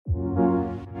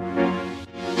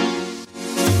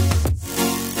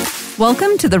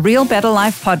Welcome to the Real Better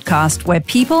Life podcast, where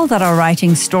people that are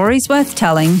writing stories worth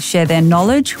telling share their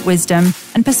knowledge, wisdom,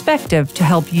 and perspective to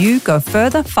help you go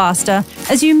further, faster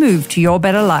as you move to your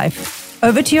better life.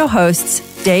 Over to your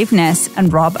hosts, Dave Ness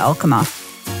and Rob Alkema.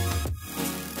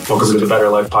 Welcome to the Better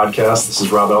Life podcast. This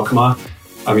is Rob Alkema.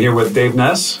 I'm here with Dave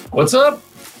Ness. What's up?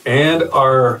 And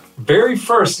our very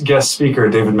first guest speaker,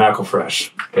 David McKelfresh.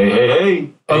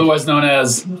 Hey. Otherwise known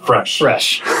as Fresh.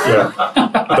 Yeah.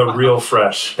 The real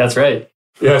Fresh. That's right.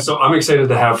 Yeah, so I'm excited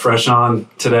to have Fresh on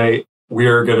today. We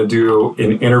are going to do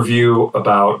an interview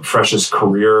about Fresh's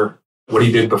career, what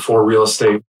he did before real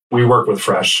estate. We work with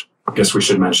Fresh. I guess we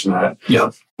should mention that.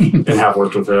 Yeah. And have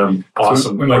worked with him.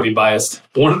 Awesome. We might be biased.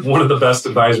 One of the best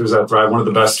advisors at Thrive, one of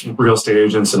the best real estate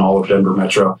agents in all of Denver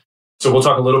Metro. So we'll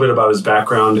talk a little bit about his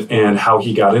background and how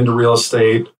he got into real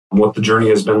estate, what the journey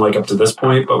has been like up to this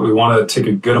point. But we want to take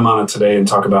a good amount of today and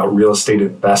talk about real estate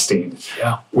investing,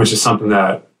 which is something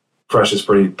that Fresh is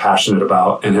pretty passionate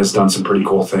about and has done some pretty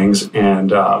cool things.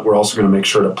 And we're also going to make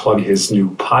sure to plug his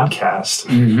new podcast,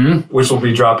 which will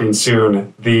be dropping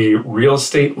soon, the Real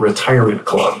Estate Retirement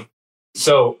Club.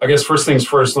 So I guess first things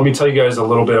first, let me tell you guys a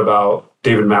little bit about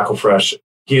David McKelfresh.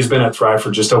 He's been at Thrive for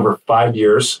just over 5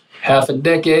 years. Half a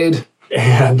decade.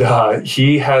 And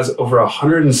he has over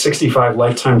 165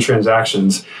 lifetime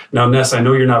transactions. Now, Ness, I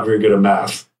know you're not very good at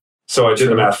math, so I did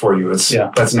the math for you.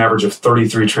 That's an average of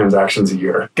 33 transactions a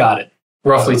year. Got it.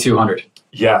 Roughly 200.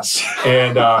 Yes.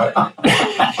 And,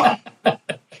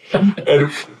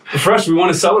 and Fresh, we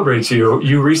want to celebrate you.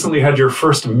 You recently had your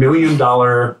first $1 million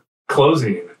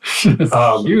closing.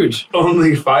 Huge.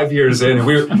 Only 5 years in.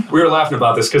 We were laughing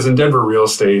about this because in Denver real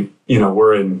estate,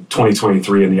 we're in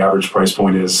 2023 and the average price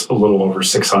point is a little over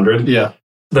 600. Yeah.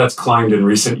 That's climbed in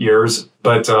recent years.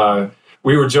 But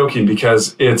we were joking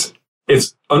because it's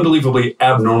unbelievably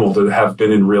abnormal to have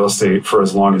been in real estate for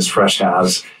as long as Fresh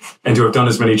has and to have done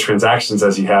as many transactions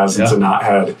as he has and to not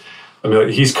had $1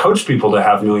 million. He's coached people to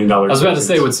have $1 million. I was about to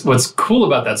say what's cool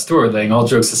about that story thing, all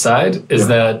jokes aside, is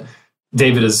that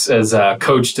David has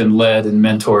coached and led and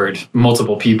mentored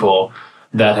multiple people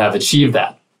that have achieved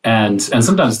that. And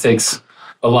sometimes it takes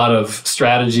a lot of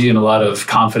strategy and a lot of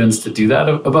confidence to do that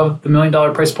above the $1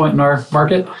 million price point in our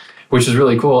market, which is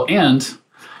really cool. And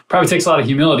probably takes a lot of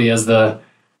humility as the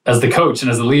coach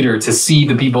and as the leader to see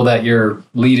the people that you're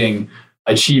leading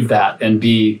achieve that and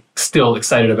be still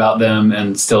excited about them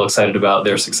and still excited about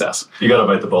their success. You got to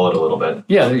bite the bullet a little bit.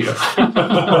 Yeah, there you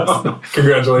go.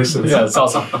 Congratulations. Yeah, it's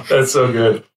awesome. That's so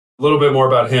good. A little bit more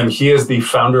about him. He is the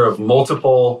founder of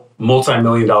multiple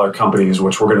multi-million-dollar companies,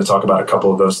 which we're going to talk about a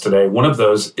couple of those today. One of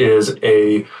those is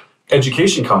a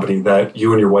education company that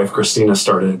you and your wife, Christina,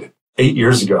 started 8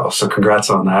 years ago. So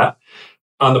congrats on that.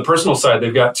 On the personal side,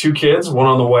 they've got 2 kids, one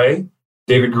on the way.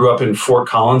 David grew up in Fort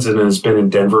Collins and has been in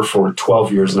Denver for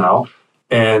 12 years now.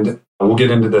 And we'll get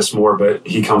into this more, but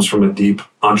he comes from a deep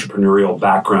entrepreneurial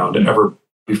background ever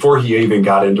before he even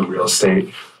got into real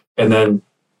estate. And then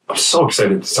I'm so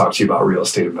excited to talk to you about real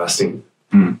estate investing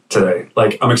today.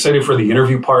 I'm excited for the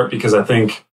interview part because I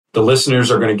think the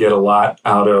listeners are going to get a lot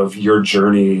out of your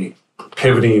journey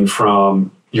pivoting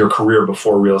from your career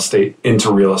before real estate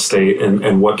into real estate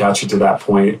and what got you to that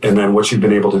point and then what you've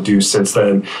been able to do since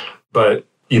then. But,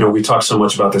 we talk so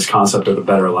much about this concept of the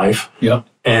better life. Yeah.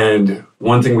 And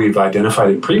one thing we've identified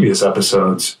in previous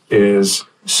episodes is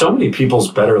so many people's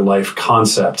better life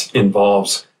concept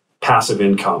involves passive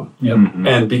income. Yep.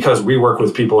 And because we work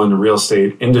with people in the real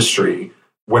estate industry,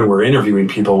 when we're interviewing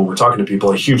people, when we're talking to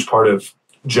people, a huge part of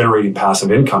generating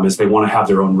passive income is they want to have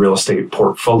their own real estate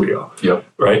portfolio. Yep.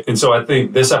 Right. And so I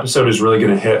think this episode is really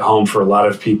going to hit home for a lot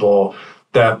of people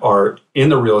that are in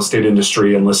the real estate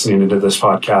industry and listening into this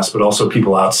podcast, but also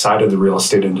people outside of the real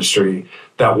estate industry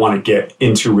that want to get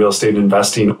into real estate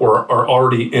investing or are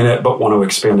already in it, but want to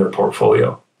expand their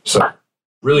portfolio. So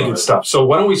really good stuff. So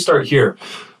why don't we start here?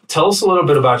 Tell us a little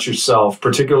bit about yourself,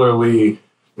 particularly,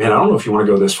 I don't know if you want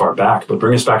to go this far back, but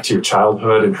bring us back to your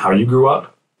childhood and how you grew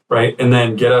up, right? And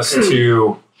then get us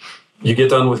to, you get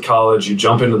done with college, you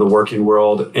jump into the working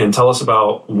world and tell us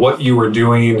about what you were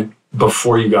doing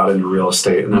before you got into real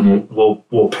estate. And then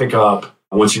we'll pick up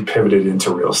once you pivoted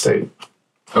into real estate.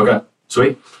 Okay,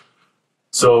 sweet.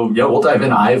 So we'll dive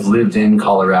in. I've lived in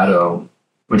Colorado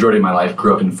majority of my life,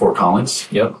 grew up in Fort Collins.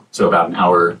 Yep. So about an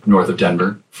hour north of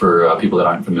Denver for people that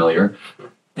aren't familiar.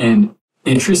 And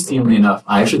interestingly enough,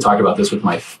 I actually talk about this with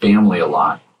my family a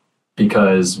lot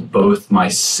because both my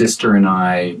sister and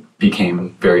I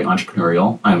became very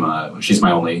entrepreneurial. She's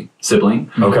my only sibling.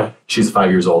 Okay. She's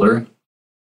 5 years older.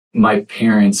 My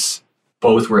parents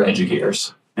both were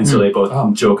educators. And so they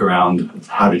both joke around,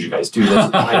 how did you guys do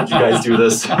this? Why did you guys do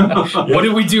this? What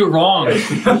did we do wrong?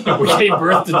 We gave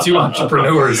birth to two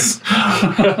entrepreneurs.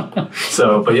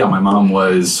 But yeah, my mom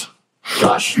was,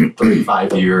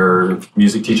 35-year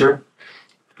music teacher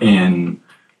in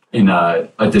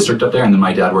a district up there. And then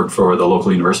my dad worked for the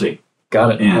local university.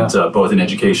 Got it. And both in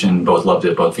education, both loved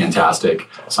it, both fantastic,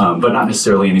 but not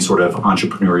necessarily any sort of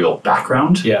entrepreneurial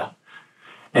background. Yeah.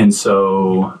 And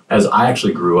so as I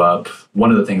actually grew up,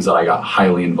 one of the things that I got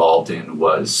highly involved in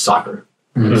was soccer.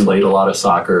 I played a lot of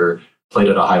soccer, played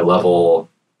at a high level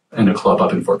in a club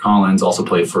up in Fort Collins, also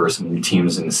played for some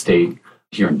teams in the state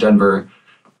here in Denver.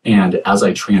 And as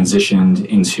I transitioned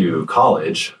into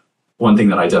college, one thing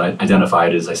that I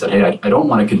identified is I said, hey, I don't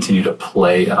want to continue to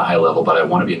play at a high level, but I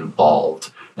want to be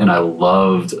involved. And I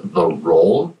loved the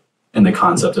role and the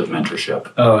concept of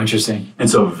mentorship. Oh, interesting. And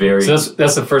so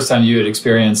that's the first time you had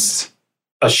experienced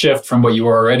a shift from what you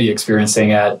were already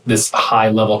experiencing at this high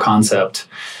level concept.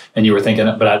 And you were thinking,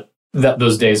 but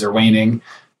those days are waning,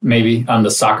 maybe on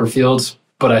the soccer fields,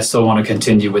 but I still want to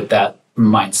continue with that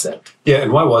mindset. Yeah.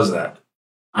 And why was that?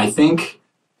 I think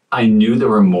I knew there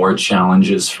were more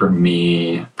challenges for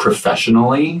me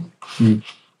professionally.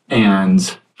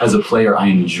 And as a player, I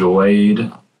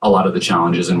enjoyed a lot of the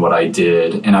challenges in what I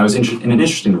did. And I was in an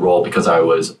interesting role because I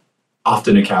was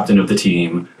often a captain of the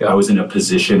team. Yeah. I was in a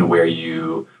position where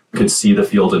you could see the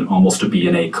field and almost be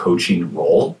in a coaching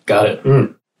role. Got it.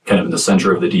 Kind of in the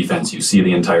center of the defense, you see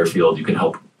the entire field. You can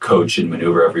help coach and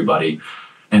maneuver everybody.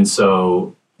 And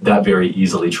so that very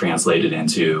easily translated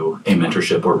into a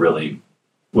mentorship, or really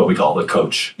what we call the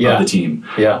coach of the team.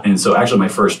 Yeah. And so actually my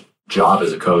first job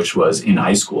as a coach was in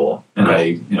high school. And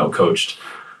I coached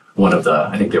one of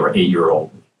I think they were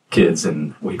 8-year-old kids,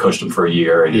 and we coached them for a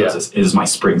year. And it was my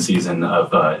spring season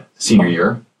of senior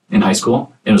year in high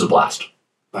school. And it was a blast.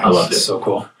 Nice. I loved it. So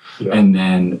cool. Yeah. And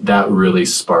then that really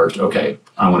sparked, okay,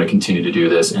 I want to continue to do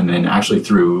this. And then actually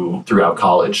throughout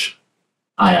college,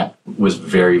 I was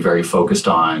very, very focused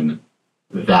on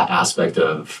that aspect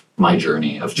of my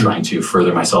journey of trying to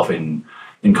further myself in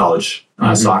college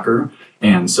soccer.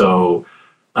 And so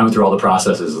I went through all the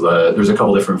processes. There's a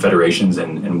couple different federations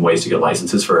and ways to get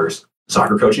licenses for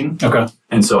soccer coaching. Okay.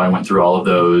 And so I went through all of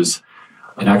those.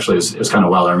 And actually, it was kind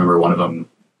of wild. I remember one of them,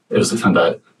 it was kind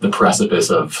of the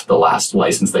precipice of the last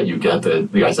license that you get. The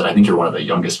guy said, I think you're one of the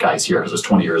youngest guys here, because I was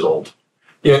 20 years old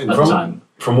at the time.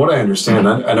 From what I understand,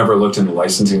 I never looked into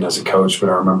licensing as a coach, but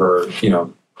I remember,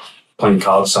 playing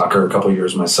college soccer a couple of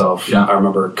years myself. Yeah. I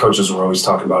remember coaches were always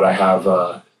talking about, I have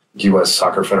a U.S.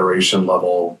 Soccer Federation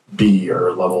level B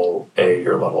or level A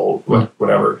or level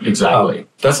whatever. Exactly.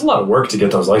 That's a lot of work to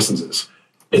get those licenses.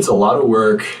 It's a lot of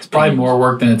work. It's probably more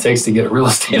work than it takes to get a real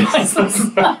estate license.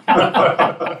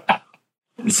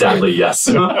 Sadly, yes.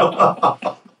 I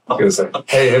was going to say,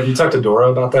 hey, have you talked to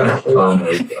Dora about that? Oh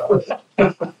my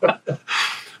God.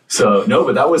 So, no,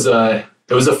 but it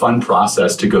was a fun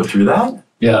process to go through that.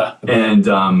 Yeah.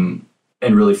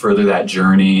 And really further that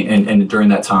journey. And during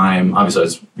that time, obviously I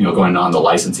was, going on the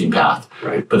licensing path,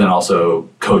 right? But then also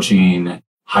coaching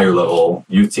higher level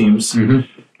youth teams.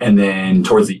 And then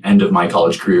towards the end of my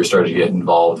college career, started to get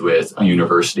involved with a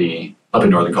university up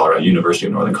in Northern Colorado, University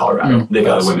of Northern Colorado. They've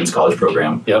got a women's college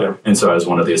program. Yep. And so I was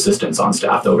one of the assistants on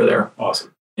staff over there.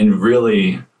 Awesome. And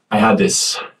really, I had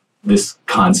this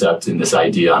concept and this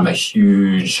idea.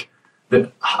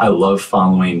 I love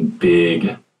following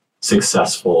big,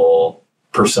 successful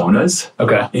personas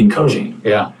in coaching.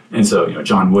 Yeah. And so,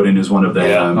 John Wooden is one of them.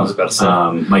 Yeah, I was about to say.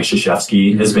 Mike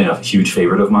Krzyzewski has been a huge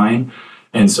favorite of mine.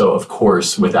 And so, of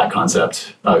course, with that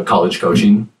concept, college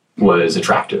coaching was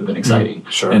attractive and exciting.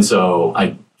 Sure. And so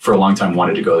I, for a long time,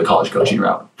 wanted to go the college coaching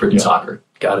route in soccer.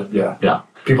 Got it. Yeah. Yeah.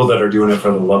 People that are doing it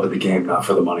for the love of the game, not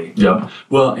for the money. Yeah.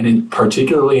 Well, and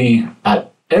particularly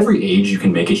at every age, you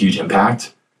can make a huge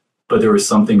impact. But there was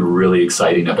something really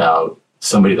exciting about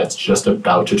somebody that's just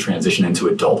about to transition into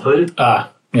adulthood.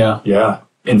 Yeah.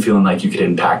 And feeling like you could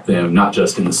impact them, not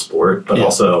just in the sport, but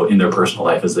also in their personal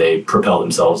life as they propel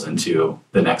themselves into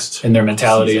the next. And their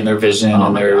mentality and their vision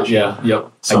and their,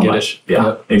 so I get much. it.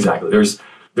 Yeah, exactly.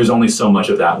 There's only so much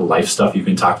of that life stuff you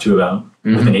can talk to about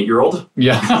with an 8-year-old.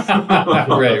 Yeah.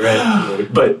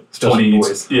 right. But 20,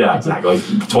 yeah, exactly.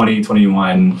 20,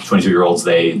 21, 22-year-olds,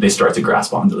 they start to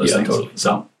grasp onto those things. Totally.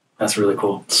 So that's really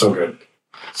cool. So good.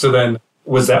 So then,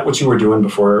 was that what you were doing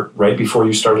right before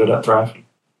you started at Thrive?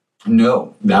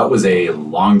 No, that was a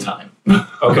long time.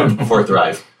 Okay. Before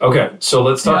Thrive. Okay. So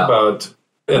let's talk about,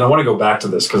 and I want to go back to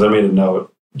this because I made a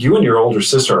note. You and your older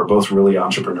sister are both really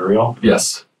entrepreneurial.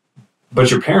 Yes.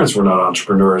 But your parents were not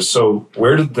entrepreneurs. So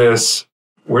where did this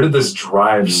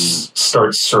drive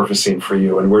start surfacing for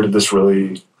you? And where did this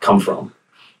really come from?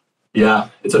 Yeah,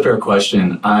 it's a fair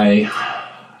question. I've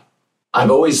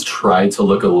always tried to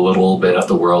look a little bit at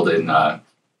the world in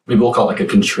maybe we'll call it like a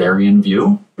contrarian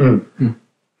view.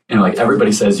 And like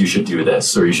everybody says you should do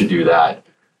this or you should do that.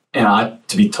 And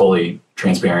to be totally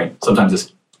transparent, sometimes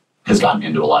this has gotten me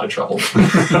into a lot of trouble.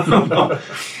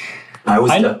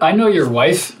 I know your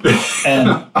wife, and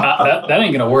that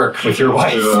ain't going to work with your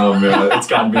wife. Oh, man, it's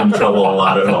gotten me into trouble a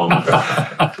lot at home.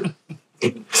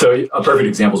 So a perfect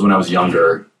example is when I was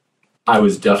younger, I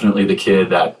was definitely the kid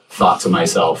that thought to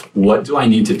myself, what do I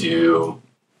need to do,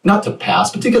 not to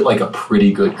pass, but to get like a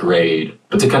pretty good grade,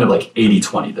 but to kind of like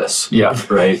 80-20 this. Yeah.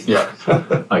 Right? Yeah.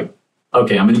 Like,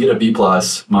 okay, I'm going to get a B+.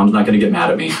 Mom's not going to get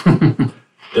mad at me.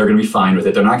 They're going to be fine with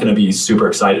it. They're not going to be super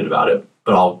excited about it,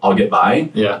 but I'll get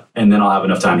by. Yeah. And then I'll have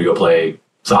enough time to go play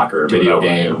soccer, video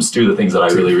games, do the things that I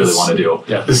really, really want to do.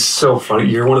 Yeah. This is so funny.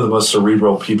 You're one of the most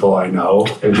cerebral people I know.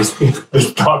 And just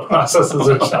this thought process as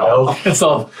a child. It's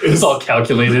all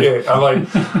calculated. I'm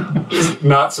like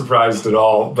not surprised at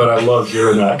all, but I love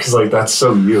hearing that because like that's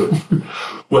so you.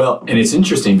 Well, and it's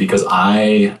interesting because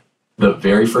the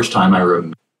very first time I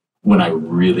remember when I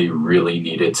really, really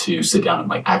needed to sit down and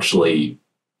like actually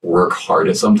work hard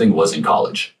at something was in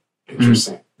college.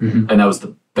 Interesting. And that was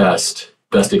the best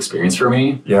experience for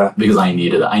me. Yeah. Because I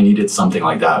needed something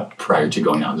like that prior to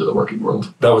going out into the working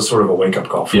world. That was sort of a wake-up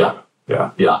call for you.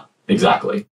 Yeah,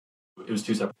 exactly. It was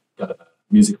two separate. Got a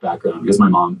music background because my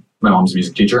mom's a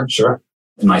music teacher. Sure.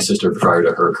 And my sister, prior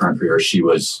to her current career, she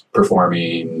was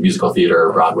performing musical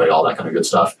theater, Broadway, all that kind of good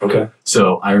stuff. Okay.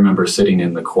 So I remember sitting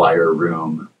in the choir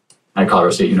room at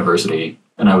Colorado State University,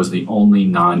 and I was the only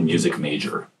non-music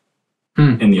major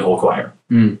in the whole choir.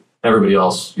 Everybody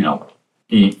else,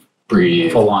 eat,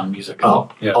 breathe. Full on music.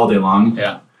 All day long.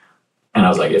 Yeah. And I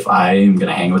was like, if I'm going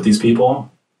to hang with these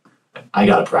people, I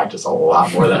got to practice a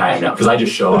lot more than I am now. Because I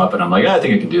just show up and I'm like, I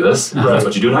think I can do this. Right. That's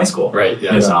what you do in high school. Right. Yeah.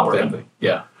 And it's not working.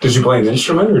 Yeah. Did you play an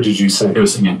instrument or did you sing? It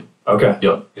was singing. Okay.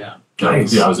 Yep. Yeah.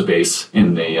 Nice. Yeah, I was a bass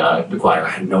in the choir. I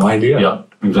had no idea.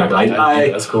 Yep. Exactly.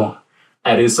 That's cool.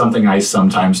 That is something I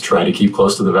sometimes try to keep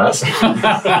close to the vest.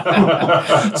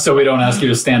 So we don't ask you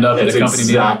to stand up at a company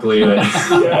meeting. Exactly it.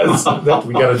 Yes,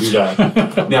 we got to do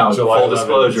that. Now, July full 11th,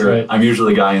 disclosure, right. I'm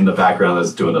usually the guy in the background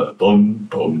that's doing the boom,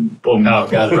 boom, boom. Oh,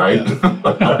 got it. Right?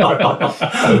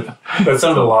 That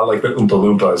sounded a lot like the Oompa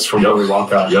Loompas from Willy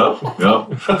Wonka.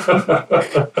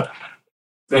 Yep.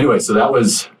 Anyway, so that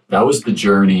was the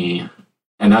journey,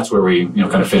 and that's where we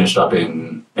kind of finished up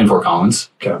in Fort Collins.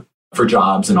 Okay. For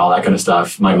jobs and all that kind of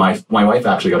stuff. My wife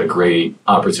actually got a great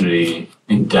opportunity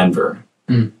in Denver.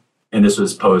 And this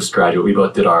was postgraduate. We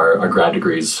both did our grad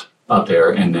degrees up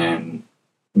there and then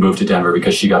moved to Denver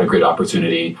because she got a great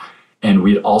opportunity. And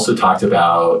we'd also talked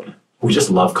about, we just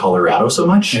love Colorado so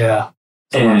much. Yeah.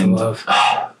 And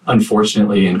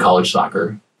unfortunately in college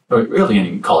soccer, or really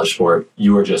any college sport,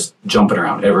 you are just jumping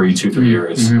around every 2-3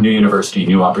 years. New university,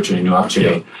 new opportunity.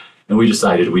 Yeah. And we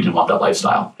decided we didn't want that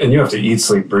lifestyle. And you have to eat,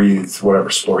 sleep, breathe, whatever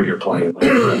sport you're playing. Like,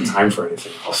 you don't have time for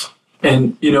anything else.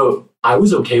 And, I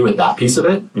was okay with that piece of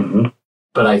it.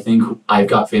 But I think I've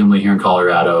got family here in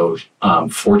Colorado.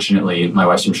 Fortunately, my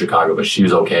wife's from Chicago, but she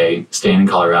was okay staying in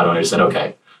Colorado. And I just said,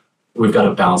 okay, we've got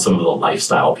to balance some of the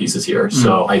lifestyle pieces here.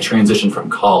 So I transitioned from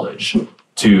college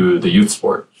to the youth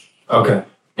sport. Okay.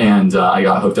 And I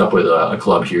got hooked up with a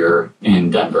club here in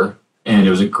Denver. And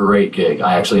it was a great gig.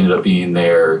 I actually ended up being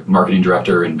their marketing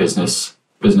director and business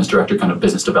director, kind of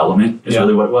business development is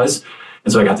really what it was.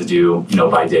 And so I got to do,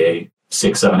 by day,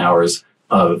 6-7 hours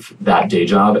of that day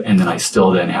job. And then I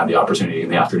still then had the opportunity in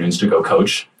the afternoons to go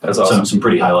coach. That's awesome. Some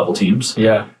pretty high level teams.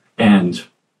 Yeah. And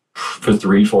for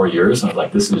 3-4 years, I was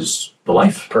like, this is the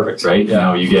life. Perfect. Right?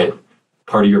 Yeah. You get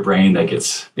part of your brain that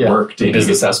gets worked. The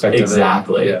business aspect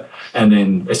exactly. of it. Yeah. And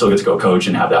then I still get to go coach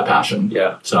and have that passion.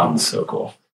 Yeah. So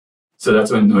cool. So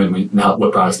that's what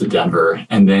brought us to Denver.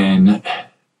 And then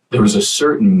there was a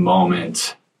certain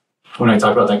moment when I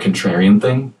talk about that contrarian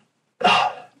thing.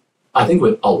 I think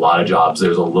with a lot of jobs,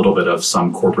 there's a little bit of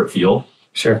some corporate feel.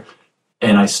 Sure.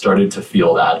 And I started to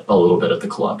feel that a little bit at the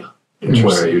club,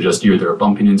 where you're either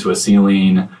bumping into a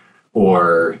ceiling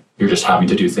or you're just having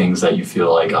to do things that you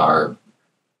feel like are,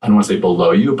 I don't want to say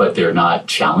below you, but they're not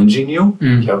challenging you.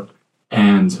 Yep.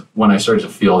 And when I started to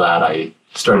feel that, I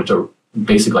started to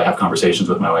basically have conversations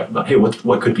with my wife about, hey,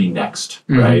 what could be next,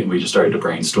 right? And we just started to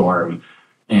brainstorm.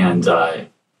 And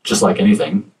just like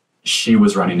anything, she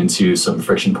was running into some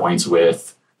friction points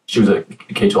she was a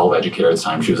K-12 educator at the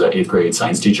time. She was an 8th grade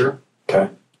science teacher. Okay.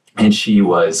 And she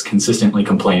was consistently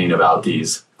complaining about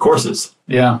these courses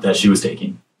that she was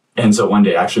taking. And so one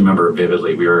day, I actually remember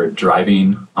vividly, we were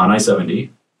driving on I-70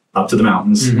 up to the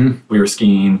mountains. We were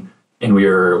skiing. And we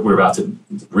were about to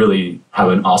really have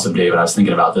an awesome day, but I was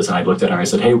thinking about this, and I looked at her and I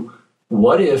said, hey,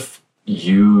 what if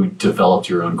you developed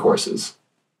your own courses?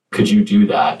 Could you do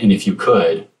that? And if you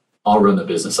could, I'll run the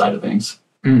business side of things.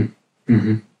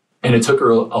 Mm-hmm. And it took her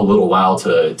a little while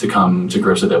to come to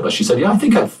grips with it. But she said, yeah, I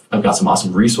think I've got some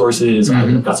awesome resources.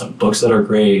 Mm-hmm. I've got some books that are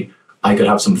great. I could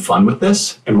have some fun with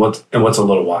this. And what's a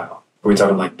little while? Are we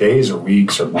talking like days or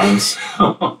weeks or months?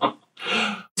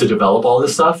 To develop all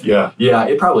this stuff? Yeah. Yeah,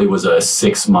 it probably was a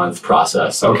 6-month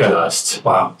process of just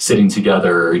sitting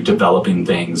together, developing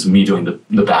things, me doing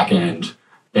the back end.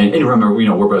 And remember,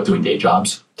 we're both doing day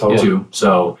jobs too.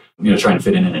 So, trying to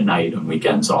fit in at night and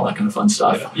weekends and all that kind of fun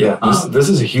stuff. Yeah. This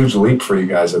is a huge leap for you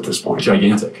guys at this point.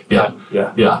 Gigantic. Yeah.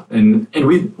 Yeah. Yeah. And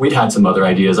we'd had some other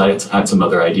ideas. I had some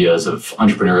other ideas of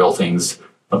entrepreneurial things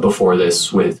before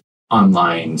this with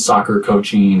online soccer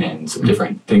coaching and some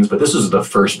different things. But this was the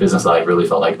first business that I really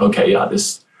felt like, okay, yeah,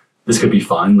 this could be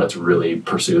fun. Let's really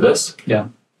pursue this. Yeah.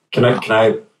 Can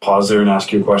I pause there and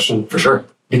ask you a question? For sure.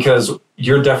 Because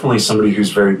you're definitely somebody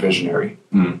who's very visionary.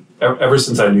 Ever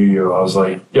since I knew you, I was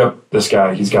like, yep, this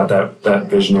guy, he's got that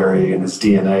visionary in his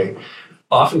DNA.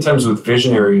 Oftentimes with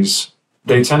visionaries,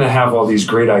 they tend to have all these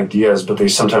great ideas, but they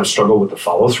sometimes struggle with the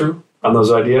follow-through on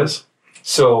those ideas.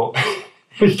 So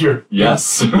you're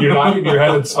nodding your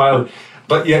head and smiling.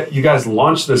 But yet you guys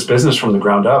launched this business from the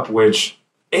ground up, which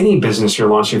any business you're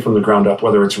launching from the ground up,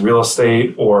 whether it's real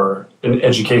estate or an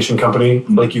education company,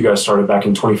 like you guys started back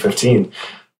in 2015,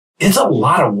 it's a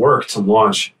lot of work to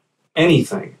launch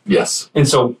anything. Yes. And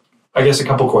so I guess a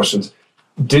couple questions.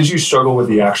 Did you struggle with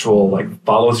the actual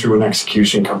follow through and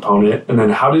execution component? And then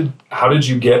how did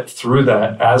you get through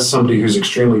that as somebody who's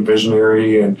extremely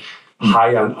visionary and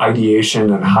high on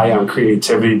ideation and high on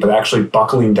creativity, but actually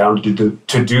buckling down to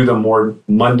do the more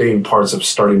mundane parts of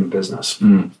starting a business?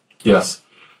 Yes.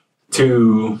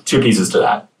 Two pieces to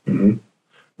that. Mm-hmm.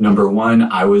 Number one,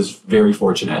 I was very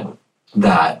fortunate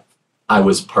that I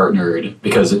was partnered,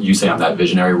 because you say I'm that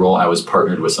visionary role, I was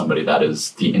partnered with somebody that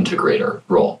is the integrator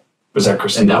role. Was that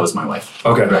Christine? And that was my wife.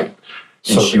 Okay. Right.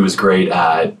 And she was great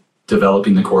at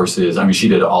developing the courses. I mean, she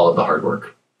did all of the hard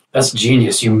work. That's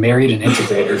genius. You married an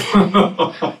integrator.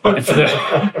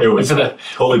 It was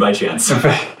totally by chance.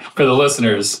 For the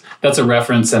listeners, that's a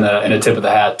reference and a tip of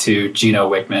the hat to Gino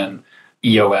Wickman,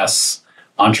 EOS,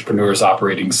 Entrepreneur's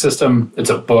Operating System.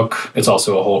 It's a book. It's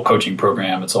also a whole coaching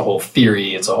program. It's a whole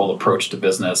theory. It's a whole approach to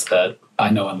business that I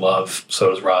know and love.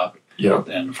 So does Rob. Yeah.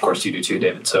 And of course you do too,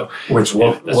 David. So that's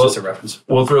just a reference.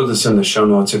 We'll throw this in the show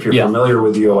notes. If you're familiar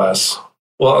with EOS,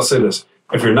 well, I'll say this.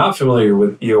 If you're not familiar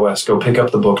with EOS, go pick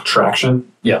up the book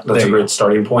Traction. Yeah. That's a great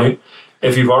starting point.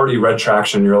 If you've already read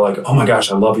Traction, you're like, oh my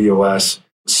gosh, I love EOS.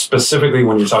 Specifically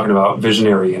when you're talking about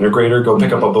visionary integrator, go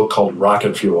pick up a book called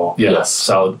Rocket Fuel. Yes,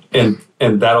 solid.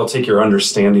 And that'll take your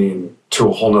understanding to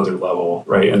a whole nother level,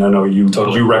 right? And I know you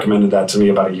recommended that to me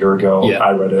about a year ago. Yeah.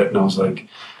 I read it and I was like,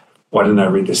 why didn't I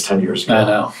read this 10 years ago?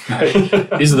 I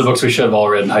know. These are the books we should have all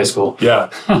read in high school. Yeah.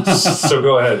 So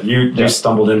go ahead. You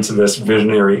stumbled into this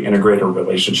visionary integrator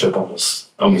relationship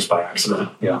almost by accident.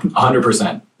 Yeah.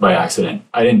 100% by accident.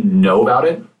 I didn't know about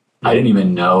it. I didn't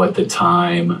even know at the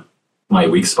time my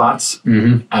weak spots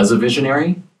as a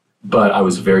visionary, but I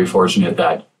was very fortunate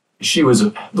that she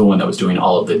was the one that was doing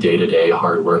all of the day-to-day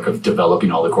hard work of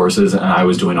developing all the courses, and I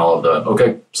was doing all of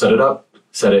the, set it up,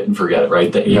 set it and forget it,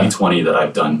 right? The 80-20 that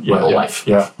I've done my whole life.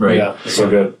 Yeah. Right? Yeah. So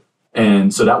good.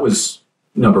 And so that was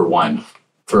number one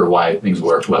for why things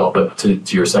worked well. But to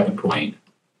your second point,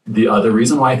 the other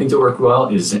reason why I think it worked well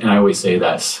is, and I always say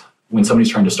this, when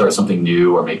somebody's trying to start something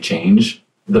new or make change,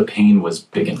 the pain was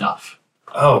big enough.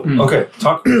 Oh, okay.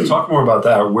 Talk more about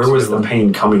that. Where was the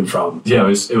pain coming from? Yeah,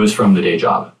 it was from the day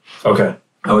job. Okay.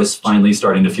 I was finally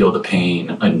starting to feel the pain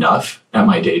enough at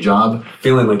my day job.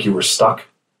 Feeling like you were stuck?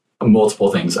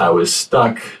 Multiple things. I was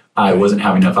stuck. I wasn't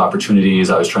having enough opportunities.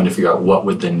 I was trying to figure out what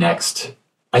would the next...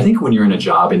 I think when you're in a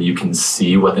job and you can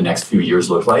see what the next few years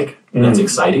look like, that's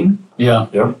exciting. Yeah.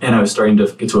 And I was starting to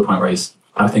get to a point where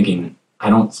I'm thinking, I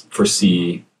don't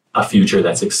foresee a future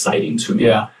that's exciting to me.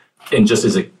 Yeah. And just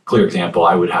as a clear example,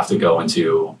 I would have to go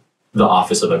into the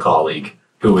office of a colleague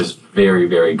who was very,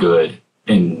 very good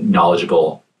and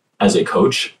knowledgeable as a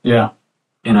coach. Yeah.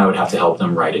 And I would have to help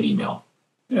them write an email.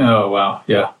 Oh, wow.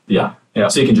 Yeah. Yeah. Yeah.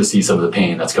 So you can just see some of the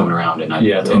pain that's coming around and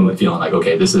I'm feeling like,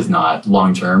 okay, this is not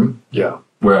long-term. Yeah.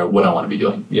 What I want to be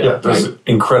doing. Yeah. This is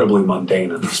incredibly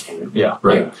mundane at this point. Yeah.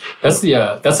 Right.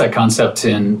 Yeah. That's that concept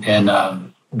in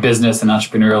business and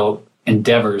entrepreneurial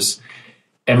endeavors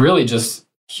and really just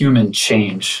human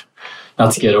change.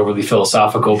 Not to get overly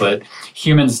philosophical, but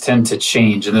humans tend to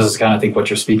change. And this is kind of, I think, what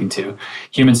you're speaking to.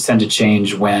 Humans tend to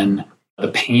change when the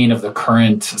pain of the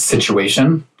current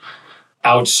situation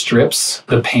outstrips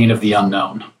the pain of the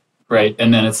unknown, right?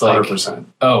 And then it's like, 100%.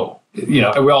 oh, we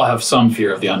all have some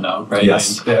fear of the unknown, right?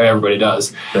 Yes. I mean, everybody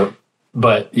does. Yep.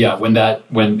 But yeah,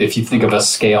 if you think of a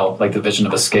scale, like the vision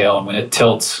of a scale, and when it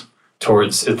tilts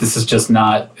towards, this is just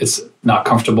it's not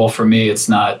comfortable for me, it's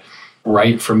not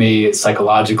right for me, it's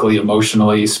psychologically,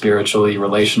 emotionally, spiritually,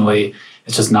 relationally,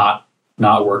 it's just not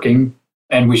working.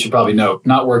 And we should probably note,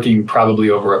 not working probably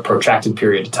over a protracted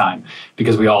period of time,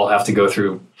 because we all have to go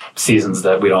through seasons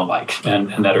that we don't like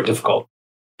and that are difficult.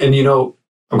 And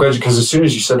I'm glad because as soon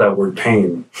as you said that word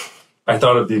pain, I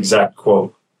thought of the exact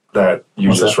quote that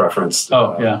you just referenced.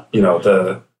 Oh, yeah.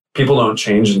 The people don't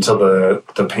change until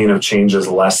the pain of change is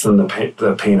less than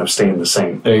the pain of staying the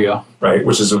same. There you go. Right,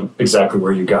 which is exactly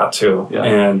where you got to. Yeah.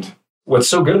 And what's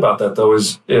so good about that, though,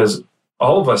 is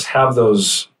all of us have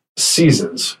those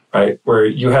seasons, right? Where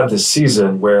you had this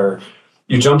season where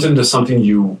you jumped into something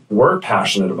you were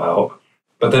passionate about,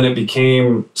 but then it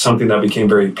became something that became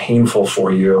very painful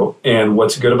for you. And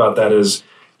what's good about that is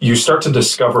you start to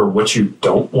discover what you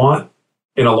don't want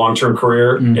in a long-term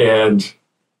career. And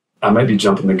I might be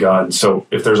jumping the gun, so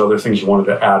if there's other things you wanted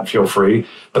to add, feel free.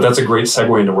 But that's a great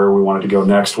segue into where we wanted to go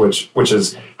next, which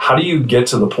is how do you get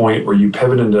to the point where you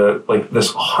pivot into like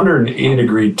this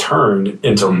 180-degree turn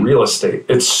into real estate?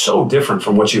 It's so different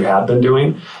from what you had been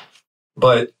doing.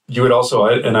 But you would also,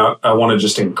 I want to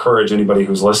just encourage anybody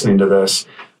who's listening to this,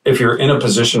 if you're in a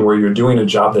position where you're doing a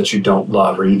job that you don't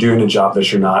love or you're doing a job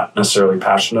that you're not necessarily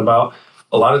passionate about,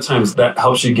 a lot of times that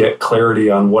helps you get clarity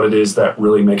on what it is that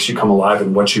really makes you come alive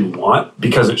and what you want,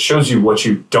 because it shows you what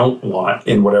you don't want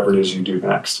in whatever it is you do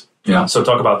next. Yeah. So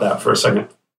talk about that for a second.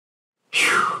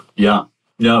 Yeah.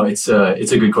 No, it's a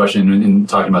good question in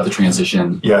talking about the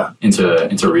transition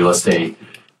into real estate.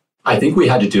 I think we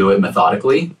had to do it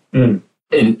methodically in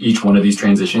each one of these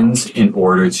transitions in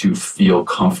order to feel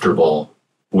comfortable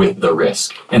with the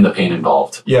risk and the pain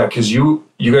involved. Yeah, because you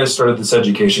guys started this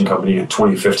education company in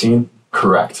 2015.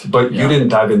 Correct. But you didn't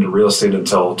dive into real estate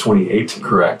until 2018.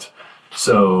 Correct.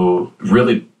 So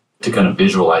really to kind of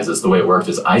visualize this, the way it worked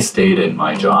is I stayed in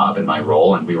my job and my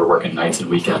role, and we were working nights and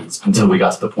weekends until we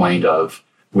got to the point of,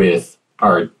 with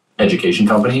our education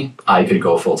company, I could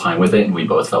go full time with it and we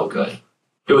both felt good.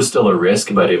 It was still a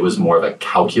risk, but it was more of a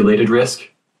calculated risk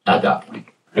at that point.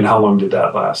 And how long did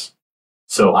that last?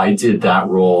 So I did that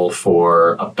role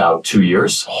for about 2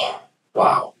 years. Oh,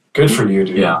 wow. Good for you,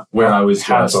 dude. Yeah. Where I was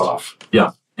hats off.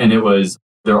 Yeah. And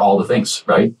they're all the things,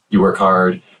 right? You work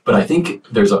hard. But I think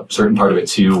there's a certain part of it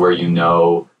too where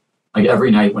like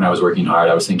every night when I was working hard,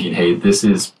 I was thinking, hey, this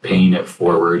is paying it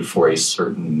forward for a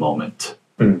certain moment.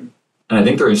 And I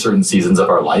think there are certain seasons of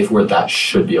our life where that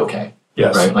should be okay.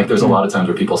 Yes. Right? Like there's a lot of times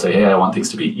where people say, hey, I want things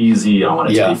to be easy. I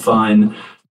want it to be fun.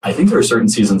 I think there are certain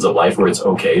seasons of life where it's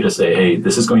okay to say, hey,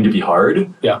 this is going to be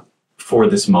hard for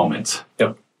this moment.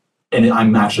 Yep. And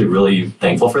I'm actually really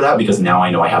thankful for that because now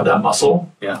I know I have that muscle.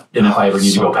 Yeah. And if I ever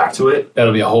need to go back to it.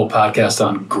 That'll be a whole podcast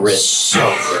on grit. So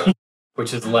good.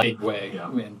 Which is like way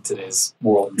in today's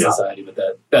world and society. But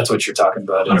that's what you're talking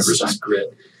about. It's 100%. just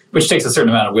grit. Which takes a certain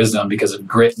amount of wisdom, because if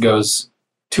grit goes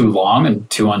too long and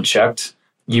too unchecked,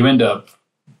 you end up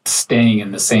staying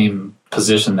in the same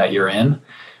position that you're in,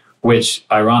 which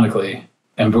ironically,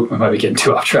 and we might be getting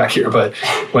too off track here, but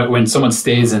when someone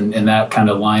stays in that kind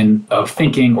of line of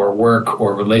thinking or work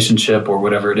or relationship or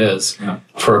whatever it is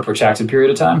for a protracted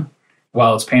period of time,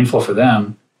 while it's painful for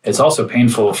them, it's also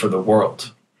painful for the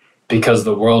world, because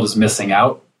the world is missing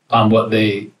out on what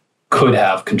they could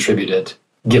have contributed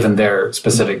given their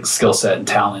specific skill set and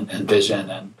talent and vision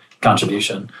and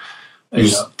contribution. You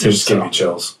just gave me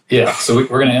chills. Yeah, so we're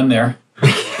going to end there.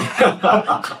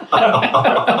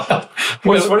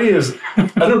 What's funny is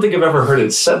I don't think I've ever heard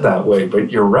it said that way,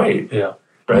 but you're right. Yeah.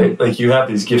 Right? Like you have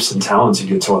these gifts and talents you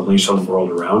get to unleash on the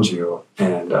world around you.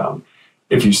 And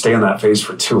if you stay in that phase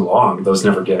for too long, those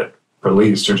never get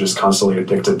released. You're just constantly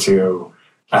addicted to,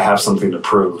 I have something to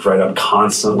prove, right? I'm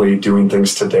constantly doing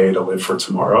things today to live for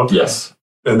tomorrow. Yes.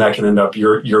 And that can end up,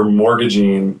 you're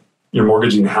mortgaging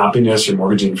happiness, you're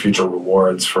mortgaging future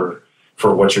rewards for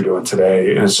what you're doing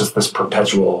today. And it's just this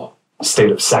perpetual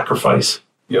state of sacrifice.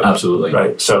 Yeah, absolutely.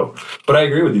 Right. So, but I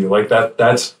agree with you. Like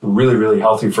that's really, really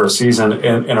healthy for a season.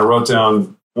 And I wrote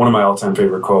down one of my all-time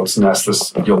favorite quotes,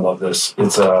 Ness, you'll love this.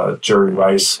 It's Jerry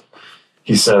Rice.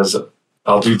 He says,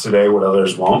 I'll do today what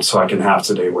others won't so I can have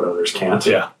today what others can't.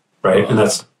 Yeah. Right. And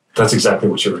that's exactly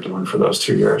what you were doing for those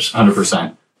 2 years.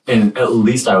 100%. And at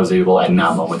least I was able in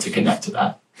that moment to connect to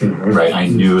that. Mm-hmm. Right. I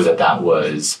knew that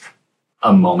was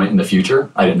a moment in the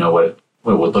future. I didn't know what it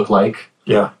would look like.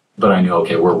 Yeah. But I knew,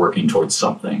 okay, we're working towards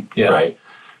something. Yeah. Right.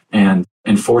 And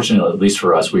And fortunately, at least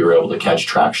for us, we were able to catch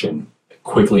traction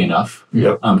quickly enough.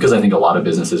 Yep. Because I think a lot of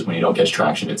businesses, when you don't catch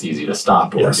traction, it's easy to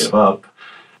stop or give up.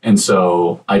 And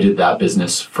so I did that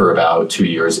business for about 2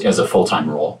 years as a full-time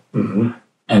role. Mm-hmm.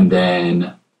 And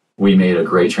then we made a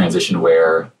great transition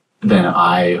where then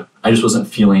I just wasn't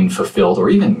feeling fulfilled or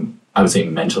even, I would say,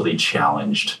 mentally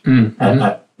challenged.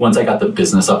 Mm-hmm. Once I got the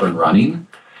business up and running,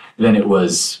 then it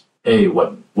was, hey,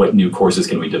 what new courses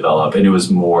can we develop? And it was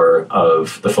more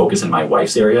of the focus in my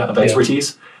wife's area of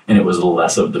expertise. And it was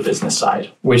less of the business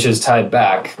side. Which is tied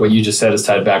back, what you just said is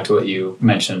tied back to what you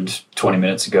mentioned 20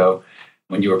 minutes ago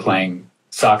when you were playing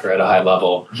soccer at a high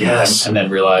level. Yes. And then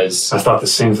realized, I thought the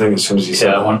same thing as soon as you said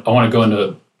that. I want to go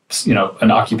into,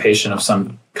 an occupation of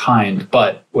some kind,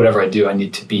 but whatever I do, I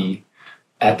need to be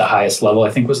at the highest level, I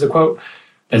think was the quote.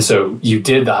 And so you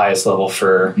did the highest level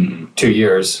for 2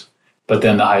 years, but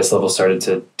then the highest level started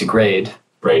to degrade,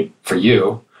 right, for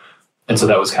you. And so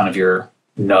that was kind of your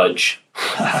nudge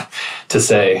to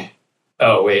say,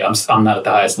 oh, wait, I'm not at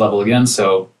the highest level again,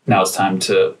 so now it's time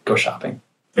to go shopping.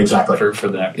 Exactly. For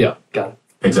the next, yeah, got it.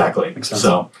 Exactly. Makes sense.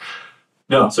 So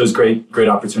it was great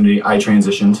opportunity. I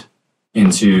transitioned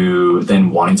into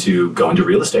then wanting to go into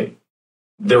real estate.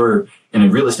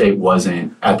 Real estate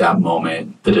wasn't at that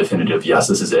moment the definitive, yes,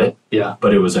 this is it. Yeah.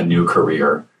 But it was a new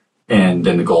career. And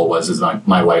then the goal was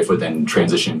my wife would then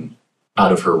transition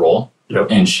out of her role. Yep.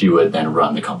 And she would then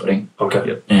run the company. Okay.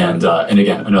 Yep. And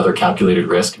again, another calculated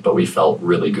risk, but we felt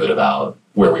really good about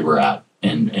where we were at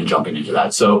and jumping into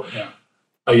that. So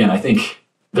again, I think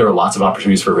there are lots of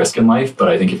opportunities for risk in life, but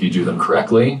I think if you do them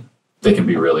correctly, they can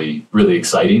be really, really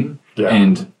exciting. Yeah.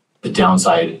 And the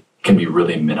downside can be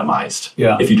really minimized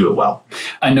if you do it well.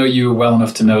 I know you well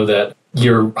enough to know that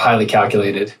you're highly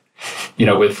calculated,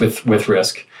 with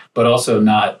risk, but also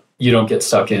you don't get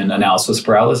stuck in analysis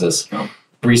paralysis. No.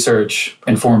 Research,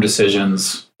 informed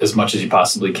decisions as much as you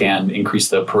possibly can, increase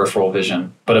the peripheral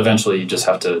vision, but eventually you just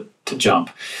have to jump.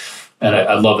 And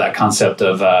I love that concept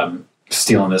of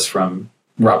stealing this from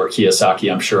Robert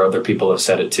Kiyosaki. I'm sure other people have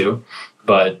said it too.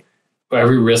 But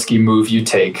every risky move you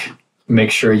take, make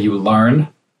sure you learn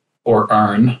or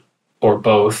earn or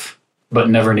both, but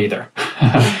never neither.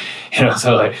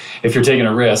 So like if you're taking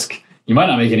a risk, you might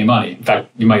not make any money. In fact,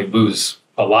 you might lose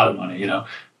a lot of money,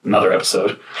 Another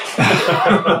episode.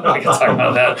 I can talk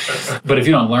about that. But if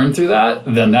you don't learn through that,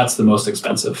 then that's the most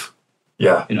expensive.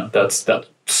 Yeah. That's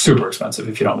super expensive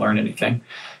if you don't learn anything.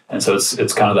 And so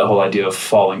it's kind of that whole idea of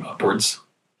falling upwards.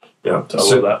 Yeah.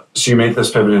 So you made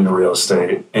this pivot into real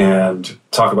estate and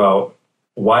talk about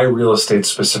why real estate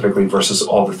specifically versus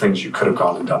all the things you could have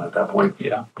gone and done at that point.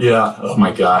 Yeah. Yeah. Oh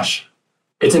my gosh.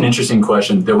 It's an interesting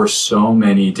question. There were so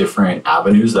many different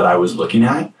avenues that I was looking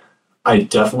at. I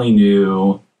definitely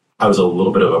knew I was a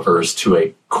little bit of averse to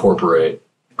a corporate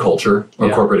culture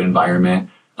or corporate environment.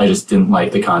 I just didn't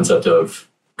like the concept of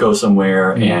go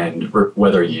somewhere and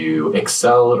whether you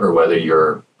excel or whether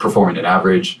you're performing an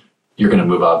average, you're going to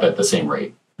move up at the same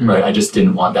rate, right? I just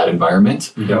didn't want that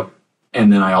environment. Yep.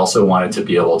 And then I also wanted to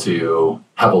be able to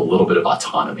have a little bit of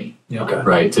autonomy,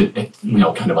 right? To,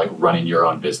 kind of like running your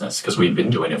own business because we've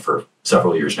been doing it for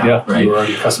several years now, right? You're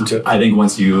already accustomed to it. I think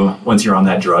once you're on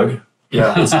that drug,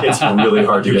 it's really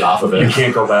hard to get off of it. You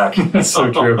can't go back. That's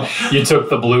so true. You took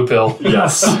the blue pill.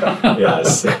 Yes.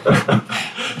 Yes.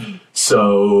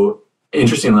 So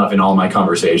interesting enough, in all my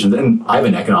conversations, and I have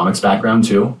an economics background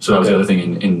too. So that was the other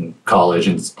thing in college,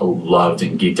 and loved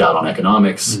and geeked out on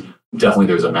economics. Definitely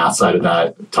there's a math side of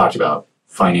that. Talked about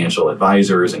financial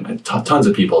advisors and tons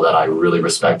of people that I really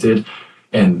respected.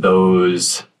 And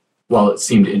those, while it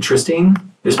seemed interesting,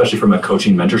 especially from a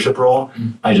coaching mentorship role,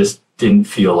 I just didn't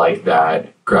feel like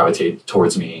that gravitated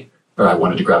towards me, or I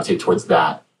wanted to gravitate towards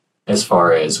that as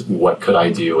far as what could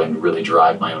I do and really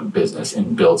drive my own business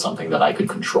and build something that I could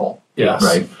control. Yes.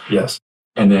 Right? Yes.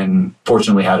 And then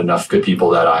fortunately had enough good people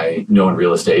that I know in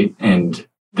real estate. And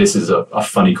this is a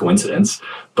funny coincidence,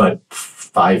 but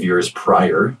 5 years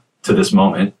prior to this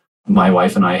moment, my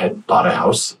wife and I had bought a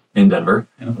house in Denver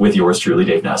with yours truly,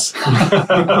 Dave Ness.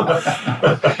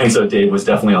 And so Dave was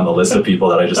definitely on the list of people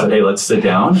that I just said, hey, let's sit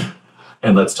down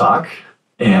and let's talk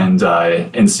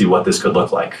and see what this could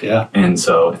look like. Yeah. And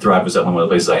so Thrive was definitely one of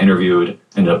the places I interviewed,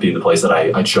 ended up being the place that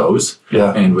I chose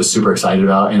and was super excited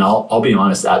about. And I'll be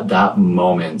honest, at that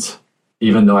moment,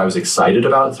 even though I was excited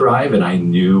about Thrive and I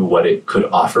knew what it could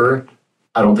offer,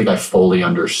 I don't think I fully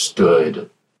understood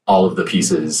all of the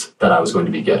pieces that I was going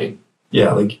to be getting.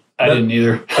 Yeah, like I didn't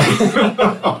either.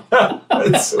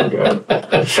 It's so good.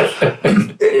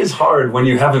 It is hard when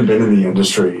you haven't been in the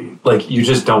industry. Like, you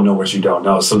just don't know what you don't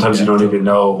know. Sometimes you don't even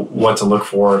know what to look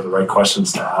for, the right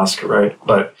questions to ask, right?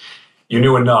 But, you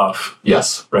knew enough.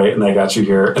 Yes. Right. And that got you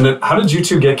here. And then how did you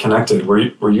two get connected? Were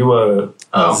you a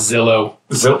Zillow?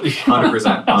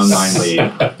 100% online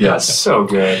lead. Yes. So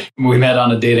good. We met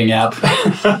on a dating app.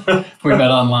 We met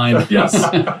online. Yes.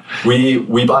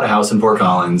 We bought a house in Fort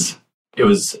Collins. It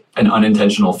was an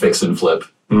unintentional fix and flip.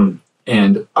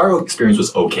 And our experience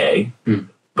was okay.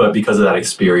 But because of that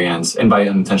experience, and by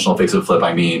unintentional fix and flip,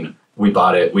 I mean, we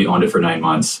bought it, we owned it for 9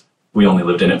 months. We only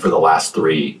lived in it for the last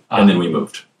 3, and then we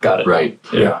moved. Got it. Right.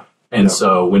 Yeah. And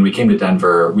so when we came to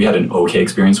Denver, we had an okay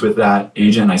experience with that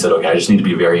agent. I said, okay, I just need to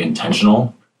be very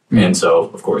intentional. And so,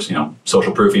 of course,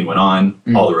 social proofing went on,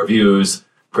 all the reviews.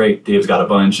 Great, Dave's got a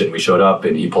bunch, and we showed up,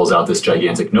 and he pulls out this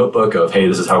gigantic notebook of, hey,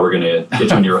 this is how we're going to get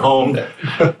you into your home.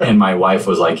 And my wife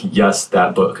was like, yes,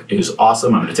 that book is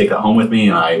awesome. I'm going to take that home with me.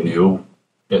 And I knew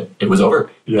it was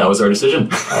over. Yeah. That was our decision.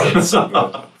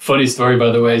 Funny story,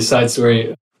 by the way, side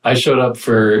story. I showed up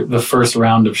for the first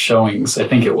round of showings, I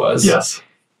think it was. Yes.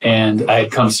 And I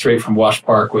had come straight from Wash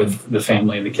Park with the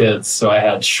family and the kids. So I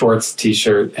had shorts,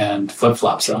 t-shirt, and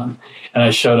flip-flops on. And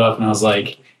I showed up and I was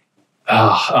like,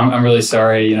 oh, I'm really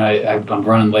sorry. I'm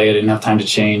running late. I didn't have time to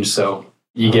change. So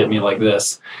you get me like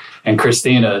this. And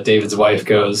Christina, David's wife,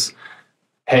 goes,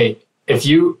 hey, if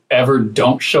you ever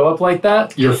don't show up like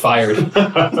that, you're fired.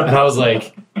 And I was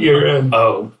like, you're in.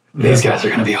 Oh, these guys are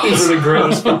going to be awesome. These are the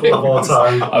greatest people of all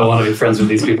time. I want to be friends with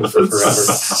these people for forever.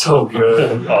 So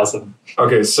good. Awesome.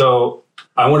 Okay, so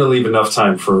I want to leave enough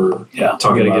time for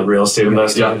talking about real estate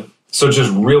investing. Yeah. So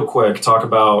just real quick, talk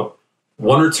about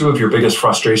 1 or 2 of your biggest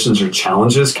frustrations or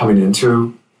challenges coming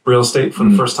into real estate for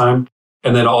the first time.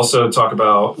 And then also talk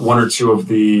about 1 or 2 of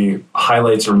the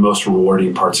highlights or most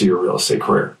rewarding parts of your real estate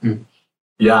career.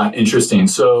 Yeah, interesting.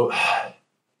 So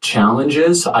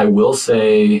challenges, I will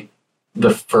say the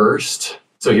first,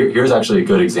 so here's actually a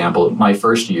good example. My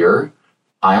first year,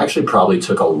 I actually probably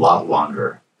took a lot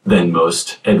longer than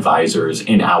most advisors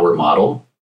in our model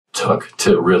took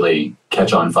to really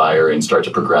catch on fire and start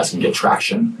to progress and get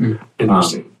traction.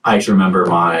 Interesting. I actually remember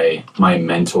my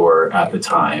mentor at the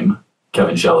time,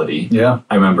 Kevin Shellady. Yeah.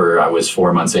 I remember I was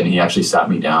 4 months in, he actually sat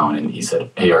me down and he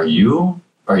said, hey, are you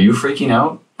freaking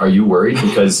out? Are you worried?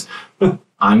 Because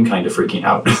I'm kind of freaking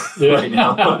out right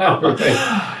now.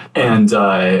 Right. And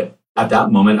at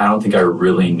that moment, I don't think I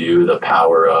really knew the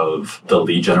power of the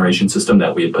lead generation system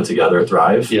that we had put together at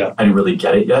Thrive. Yeah. I didn't really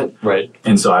get it yet. Right.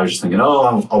 And so I was just thinking,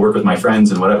 I'll work with my friends,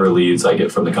 and whatever leads I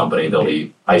get from the company, they'll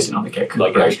be icing on the cake.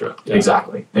 Like extra. Yeah.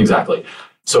 Exactly.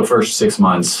 So first 6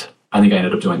 months, I think I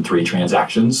ended up doing 3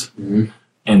 transactions.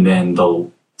 And then the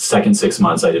second 6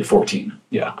 months, I did 14.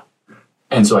 Yeah.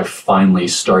 And so I finally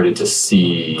started to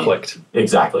see... Clicked.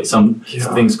 Exactly. Some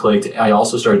things clicked. I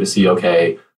also started to see,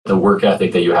 okay, the work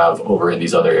ethic that you have over in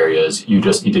these other areas, you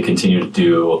just need to continue to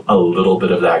do a little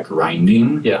bit of that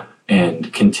grinding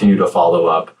and continue to follow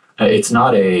up. It's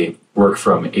not a work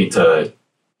from 8 to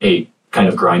 8 kind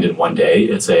of grind in one day.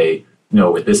 It's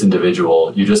with this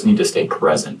individual, you just need to stay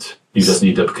present. You just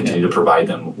need to continue to provide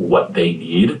them what they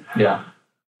need. Yeah.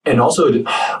 And also,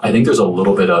 I think there's a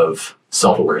little bit of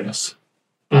self-awareness.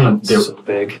 So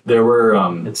big. There were...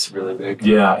 it's really big.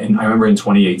 Yeah, and I remember in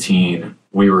 2018,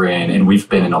 we were in, and we've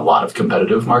been in a lot of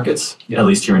competitive markets, at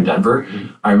least here in Denver.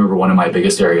 I remember one of my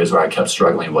biggest areas where I kept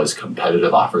struggling was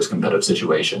competitive offers, competitive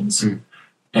situations.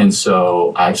 And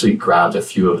so I actually grabbed a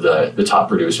few of the top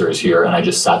producers here, and I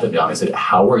just sat them down and I said,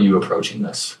 how are you approaching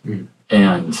this?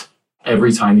 And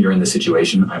every time you're in this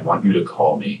situation, I want you to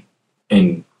call me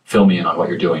and fill me in on what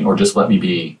you're doing, or just let me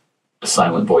be a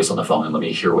silent voice on the phone and let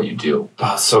me hear what you do.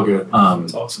 Oh, so good.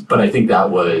 That's awesome. But I think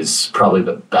that was probably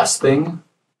the best thing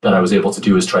that I was able to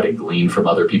do, is try to glean from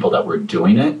other people that were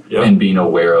doing it and being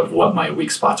aware of what my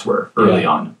weak spots were early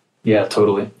on. Yeah,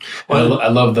 totally. Well, I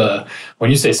love when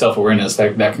you say self-awareness,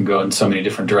 that can go in so many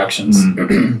different directions.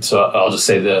 So I'll just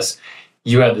say this.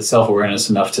 You had the self-awareness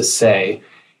enough to say,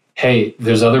 hey,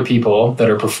 there's other people that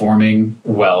are performing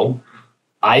well.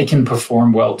 I can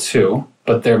perform well too,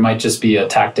 but there might just be a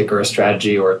tactic or a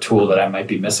strategy or a tool that I might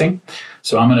be missing.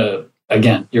 So I'm going to,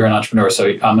 again, you're an entrepreneur, so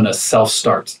I'm going to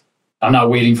self-start. I'm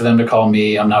not waiting for them to call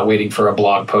me. I'm not waiting for a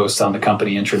blog post on the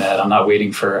company intranet. I'm not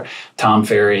waiting for Tom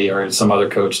Ferry or some other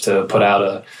coach to put out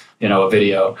a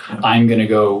video. I'm going to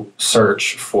go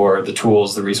search for the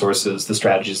tools, the resources, the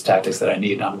strategies, tactics that I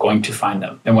need, and I'm going to find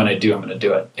them. And when I do, I'm going to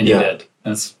do it. And you did.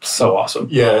 And it's so awesome.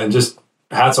 Yeah, and just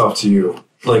hats off to you.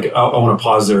 Like, I want to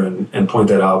pause there and point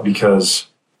that out, because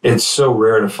it's so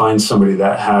rare to find somebody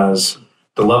that has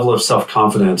the level of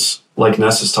self-confidence, like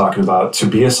Ness is talking about, to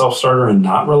be a self-starter and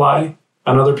not rely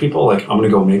on other people. Like, I'm going to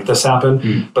go make this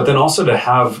happen. But then also to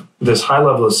have this high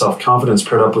level of self-confidence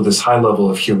paired up with this high level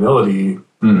of humility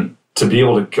to be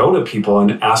able to go to people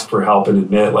and ask for help and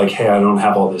admit like, hey, I don't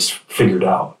have all this figured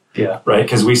out. Yeah. Right.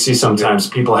 Because we see sometimes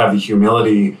people have the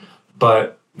humility,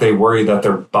 but they worry that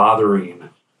they're bothering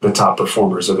the top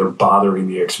performers or they're bothering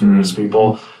the experienced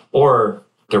people, or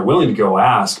they're willing to go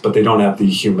ask, but they don't have the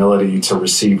humility to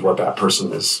receive what that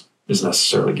person is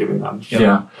necessarily giving them.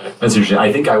 Yeah, that's interesting.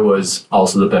 I think I was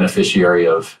also the beneficiary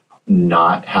of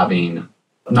not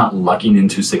lucking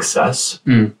into success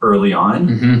early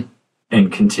on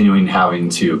and continuing having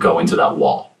to go into that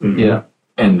wall. Yeah.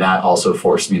 And that also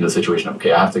forced me into the situation of,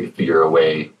 okay, I have to figure a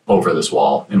way over this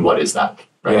wall. And what is that?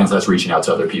 Right. And so that's reaching out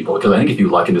to other people. Because I think if you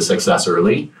luck into success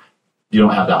early, you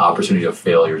don't have that opportunity of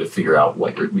failure to figure out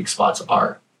what your weak spots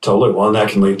are. Totally. Well, and that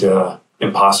can lead to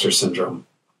imposter syndrome.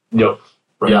 Yep.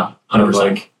 Right? Yeah, 100%.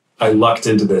 Like, I lucked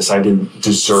into this. I didn't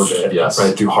deserve it. Yes.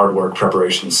 Right? Through hard work,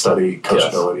 preparation, study,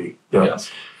 coachability. Yes. Yep.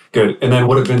 Yes. Good. And then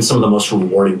what have been some of the most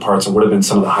rewarding parts, and what have been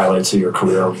some of the highlights of your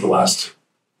career over the last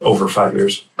over 5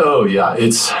 years? Oh, yeah.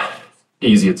 It's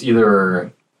easy. It's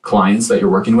either clients that you're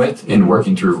working with and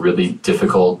working through really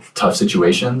difficult, tough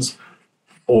situations,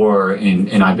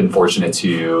 and I've been fortunate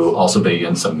to also be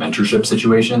in some mentorship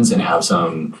situations and have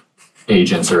some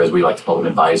agents, or as we like to call them,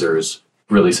 advisors,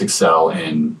 really excel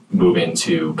and move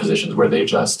into positions where they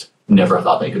just never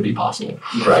thought they could be possible,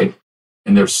 right?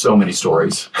 And there's so many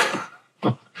stories.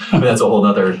 I mean, that's a whole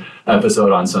other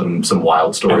episode on some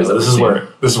wild stories. This is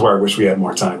where I wish we had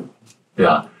more time.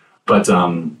 Yeah, but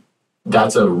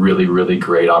that's a really, really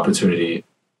great opportunity.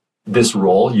 This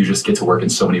role, you just get to work in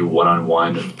so many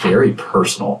one-on-one, very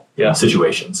personal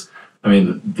situations. I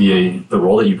mean, the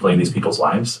role that you play in these people's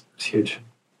lives, It's huge.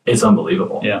 It's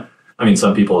unbelievable. Yeah. I mean,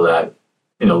 some people that,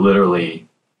 literally,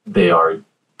 they are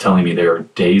telling me they're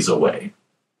days away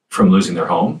from losing their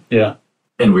home. Yeah.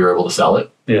 And we were able to sell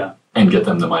it. Yeah. And get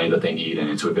them the money that they need and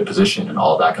into a good position and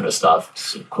all that kind of stuff.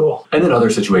 So cool. And then other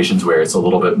situations where it's a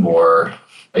little bit more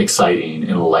exciting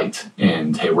and light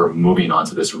and, hey, we're moving on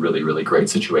to this really, really great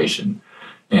situation.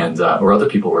 And, or other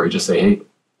people where you just say, hey,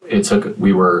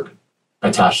 we were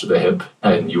attached to the hip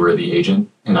and you were the agent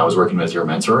and I was working as your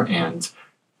mentor, and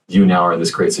you now are in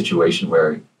this great situation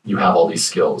where you have all these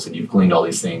skills and you've gleaned all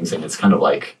these things, and it's kind of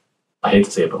like, I hate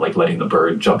to say it, but like letting the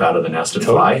bird jump out of the nest and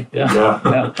fly. Yeah.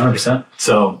 100%.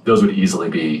 So those would easily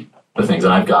be the things.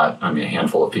 And I've got, a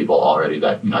handful of people already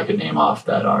that I could name off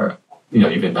that are,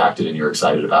 you've impacted and you're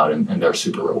excited about, and they're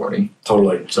super rewarding.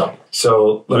 Totally.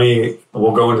 So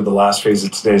we'll go into the last phase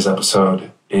of today's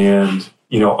episode. And,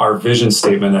 our vision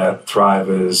statement at Thrive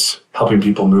is helping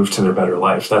people move to their better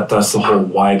life. That's the whole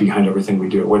why behind everything we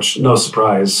do, which, no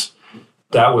surprise,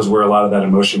 that was where a lot of that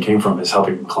emotion came from, is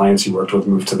helping clients you worked with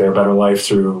move to their better life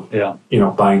through,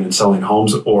 buying and selling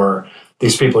homes, or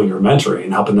these people you're mentoring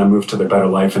and helping them move to their better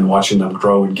life and watching them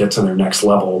grow and get to their next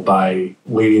level by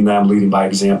leading by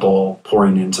example,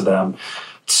 pouring into them.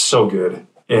 It's so good.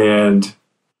 And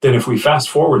then if we fast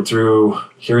forward through,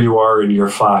 here you are in year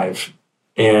 5,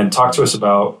 and talk to us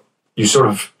about, you sort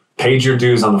of paid your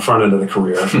dues on the front end of the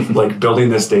career, like building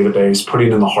this database,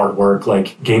 putting in the hard work,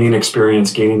 like gaining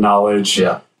experience, gaining knowledge,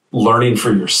 learning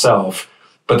for yourself.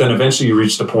 But then eventually you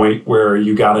reached the point where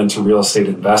you got into real estate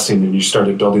investing and you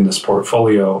started building this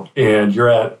portfolio, and you're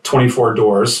at 24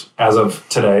 doors as of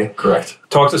today. Correct.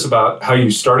 Talk to us about how you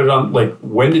started on,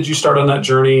 when did you start on that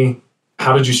journey?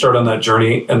 How did you start on that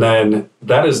journey? And then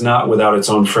that is not without its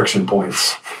own friction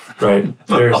points, right?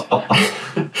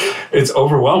 It's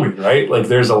overwhelming, right?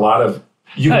 There's a lot of,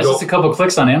 it's just a couple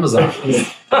clicks on Amazon.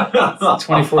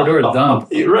 24 doors, done.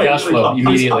 Right. Cash flow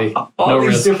immediately. All these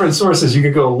risk. different sources. You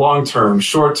could go long-term,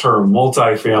 short-term,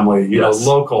 multifamily,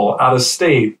 local,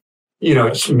 out-of-state,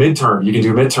 midterm. You can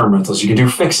do midterm rentals. You can do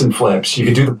fix and flips. You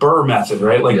can do the BRRRR method,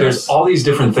 right? There's all these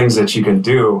different things that you can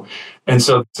do. And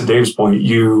so to Dave's point,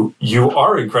 you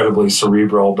are incredibly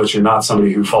cerebral, but you're not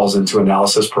somebody who falls into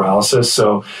analysis paralysis.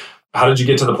 So how did you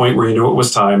get to the point where you knew it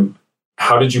was time?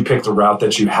 How did you pick the route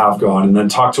that you have gone? And then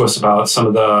talk to us about some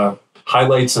of the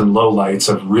highlights and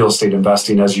lowlights of real estate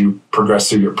investing as you progress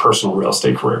through your personal real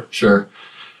estate career. Sure.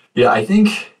 Yeah, I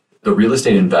think the real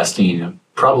estate investing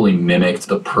probably mimicked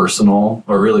the personal,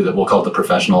 or really we'll call it the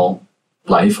professional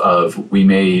life of, we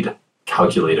made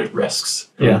calculated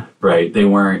risks. Yeah. Right? They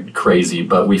weren't crazy,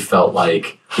 but we felt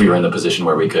like we were in the position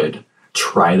where we could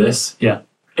try this. Yeah.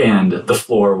 And the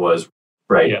floor was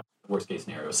worst case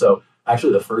scenario. So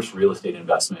actually the first real estate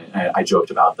investment, I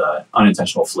joked about the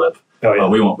unintentional flip. Oh, yeah.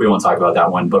 We won't talk about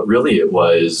that one, but really it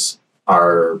was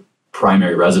our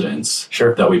primary residence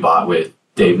that we bought with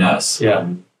Dave Ness. Yeah.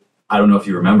 I don't know if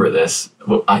you remember this.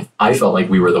 I felt like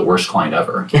we were the worst client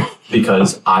ever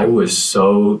because I was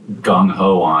so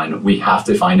gung-ho on, we have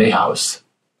to find a house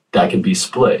that can be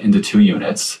split into 2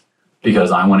 units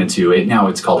because I wanted to, now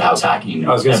it's called house hacking.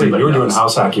 I was going to say, you were doing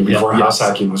house hacking before house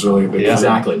hacking was really a big thing.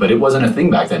 Exactly. But it wasn't a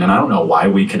thing back then. And I don't know why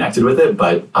we connected with it,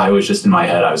 but I was just in my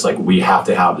head, I was like, we have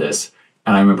to have this.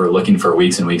 And I remember looking for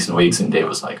weeks and weeks and weeks, and Dave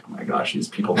was like, oh my gosh, these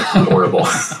people are horrible.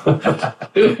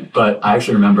 But I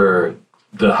actually remember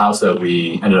the house that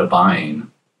we ended up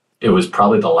buying. It was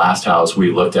probably the last house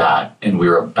we looked at, and we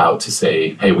were about to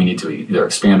say, hey, we need to either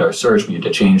expand our search, we need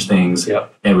to change things.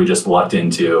 Yep. And we just lucked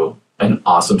into an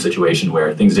awesome situation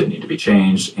where things didn't need to be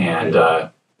changed, and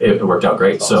it worked out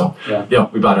great. Awesome. So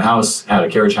we bought a house, had a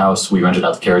carriage house, we rented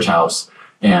out the carriage house,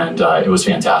 and it was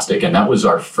fantastic. And that was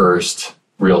our first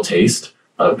real taste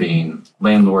of being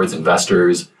landlords,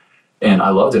 investors. And I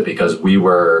loved it because we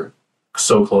were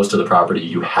so close to the property,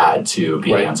 you had to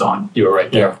be hands-on. You were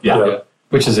right there. Yeah.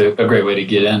 Which is a great way to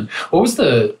get in. What's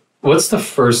the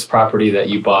first property that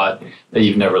you bought that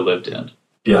you've never lived in?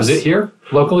 Yes. Was it here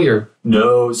locally or?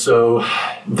 No. So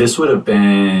this would have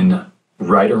been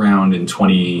right around in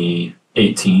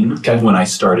 2018 when I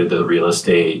started the real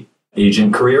estate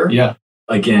agent career. Yeah.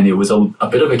 Again, it was a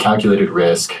bit of a calculated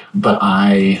risk, but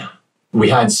we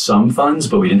had some funds,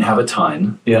 but we didn't have a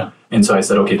ton. Yeah. And so I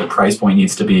said, okay, the price point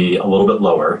needs to be a little bit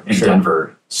lower. In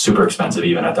Denver, super expensive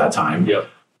even at that time. Yep.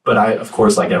 But I, of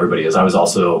course, like everybody is, I was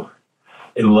also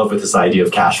in love with this idea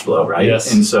of cash flow, right?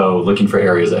 Yes. And so looking for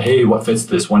areas that, hey, what fits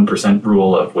this 1%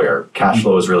 rule of where cash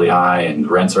flow is really high and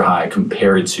rents are high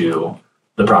compared to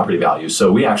the property value.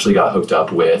 So we actually got hooked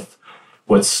up with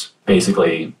what's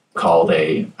basically called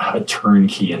a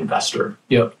turnkey investor.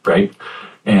 Yep. Right.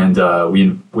 And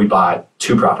we bought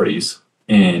 2 properties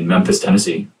in Memphis,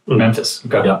 Tennessee. Memphis.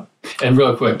 Okay. Yep. And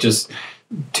real quick, just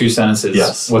 2 sentences.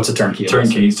 Yes. What's a turnkey?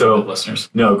 Turnkey. So, listeners.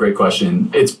 No, great question.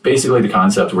 It's basically the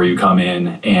concept where you come in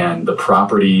and the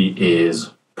property is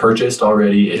purchased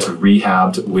already. It's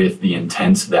rehabbed with the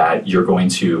intent that you're going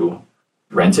to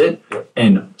rent it.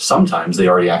 And sometimes they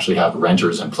already actually have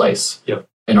renters in place. Yep.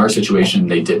 In our situation,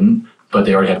 they didn't, but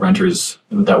they already had renters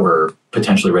that were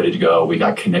potentially ready to go. We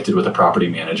got connected with a property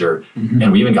manager,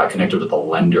 and we even got connected with a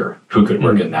lender who could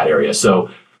work in that area. So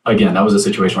again, that was a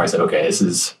situation where I said, okay, this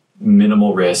is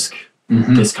minimal risk.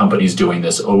 This company's doing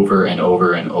this over and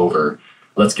over and over.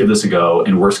 Let's give this a go.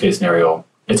 In worst case scenario,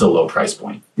 it's a low price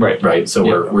point. Right. So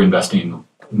we're investing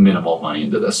minimal money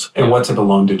into this. And what type of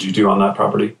loan did you do on that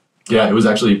property? Yeah, it was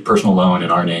actually personal loan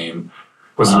in our name.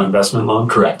 Was it an investment loan?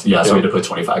 Correct. Yeah, so we had to put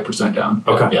 25% down.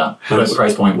 Okay. Yeah. But the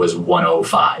price point was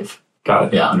 105. Got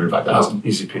it. Yeah, 105,000.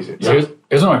 Easy peasy. So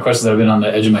here's one of my questions that I've been on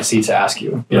the edge of my seat to ask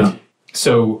you. Yeah.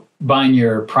 So buying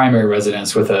your primary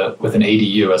residence with an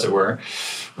ADU, as it were,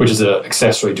 which is an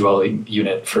accessory dwelling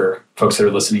unit for folks that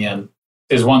are listening in,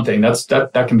 is one thing.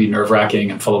 That can be nerve-wracking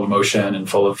and full of emotion and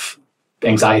full of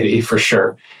anxiety for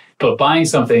sure. But buying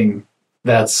something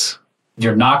that's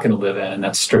you're not going to live in and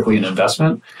that's strictly an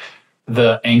investment,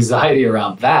 the anxiety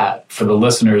around that for the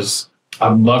listeners,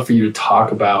 I'd love for you to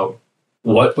talk about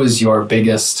what was your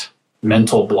biggest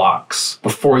mental blocks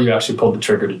before you actually pulled the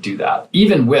trigger to do that,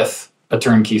 even with a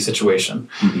turnkey situation.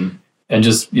 And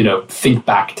just, think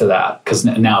back to that, because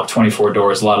now 24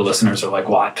 doors, a lot of listeners are like,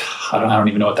 well, I don't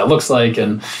even know what that looks like.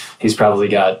 And he's probably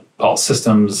got all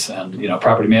systems and,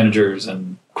 property managers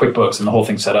and QuickBooks and the whole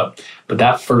thing set up. But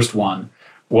that first one,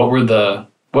 what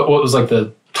was like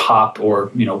the top or,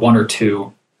 1 or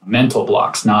 2 mental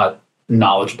blocks, not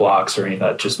knowledge blocks or any of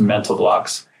that, just mental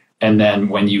blocks. And then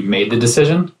when you made the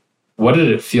decision, what did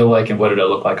it feel like and what did it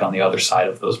look like on the other side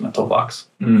of those mental blocks?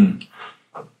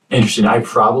 Interesting. I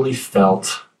probably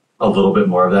felt a little bit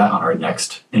more of that on our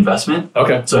next investment.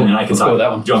 Okay. So then I can go with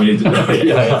that one. Do you want me to do that?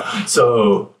 Yeah.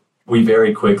 So we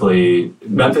very quickly,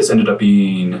 Memphis ended up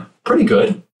being pretty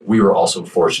good. We were also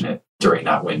fortunate during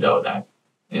that window that,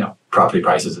 property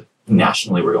prices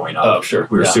nationally were going up. Oh, sure.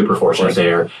 We were super fortunate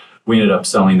there. We ended up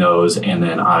selling those, and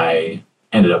then I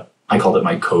called it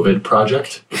my COVID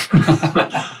project.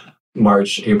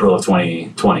 April of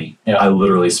 2020. Yeah. I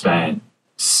literally spent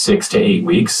 6 to 8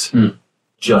 weeks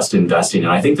just investing.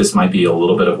 And I think this might be a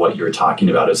little bit of what you're talking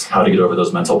about, is how to get over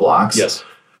those mental blocks. Yes.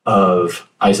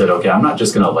 I said, okay, I'm not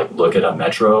just going to look at a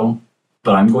metro,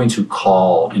 but I'm going to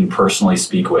call and personally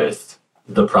speak with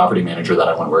the property manager that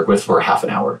I want to work with for half an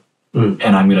hour. And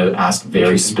I'm going to ask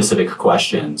very specific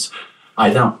questions.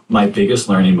 I thought my biggest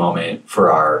learning moment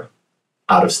for our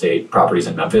out-of-state properties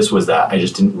in Memphis was that I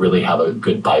just didn't really have a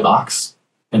good buy box.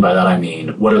 And by that, I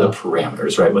mean, what are the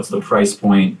parameters, right? What's the price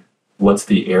point? What's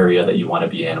the area that you want to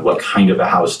be in? What kind of a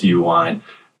house do you want?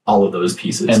 All of those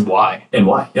pieces. And why?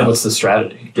 Yeah. What's the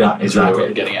strategy? Yeah, exactly. Is really what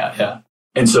you're getting at, yeah.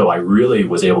 And so I really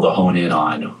was able to hone in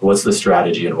on what's the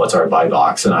strategy and what's our buy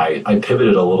box. And I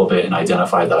pivoted a little bit and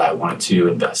identified that I wanted to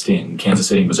invest in Kansas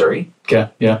City, Missouri. Okay,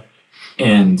 yeah.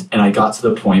 And I got to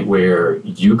the point where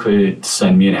you could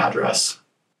send me an address.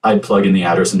 I'd plug in the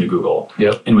address into Google.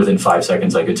 Yep. And within 5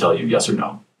 seconds, I could tell you yes or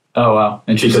no. Oh, wow.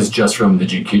 Because just from the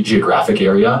geographic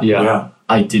area,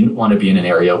 I didn't want to be in an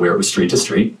area where it was street to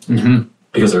street,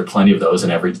 because there are plenty of those in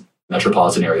every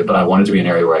metropolitan area. But I wanted to be an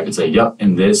area where I could say, yep,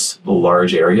 in this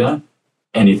large area,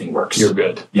 anything works. You're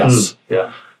good. Yes.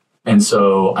 Yeah. And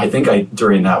so I think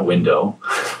during that window,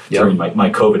 during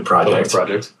my COVID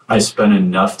project, I spent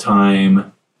enough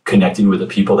time connecting with the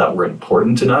people that were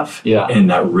important enough and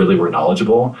that really were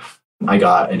knowledgeable. I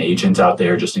got an agent out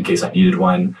there just in case I needed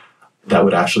one that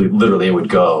would actually, literally, I would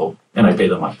go and I pay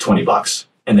them like $20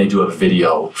 and they do a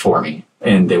video for me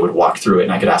and they would walk through it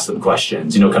and I could ask them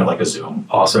questions, kind of like a Zoom.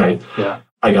 Awesome. Right? Yeah.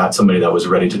 I got somebody that was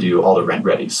ready to do all the rent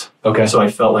readies. Okay. So I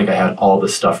felt like I had all the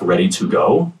stuff ready to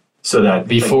go. So that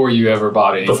before you ever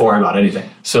bought anything. Before I bought anything.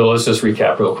 So let's just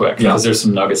recap real quick because there's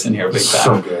some nuggets in here. Big fat.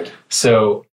 So good.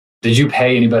 So did you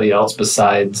pay anybody else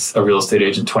besides a real estate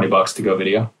agent $20 to go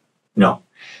video? No.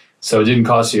 So it didn't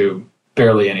cost you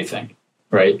barely anything,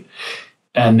 right?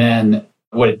 And then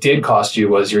what it did cost you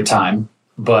was your time,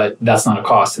 but that's not a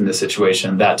cost in this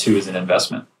situation. That too is an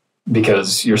investment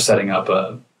because you're setting up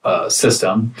a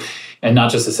system, and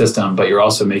not just a system, but you're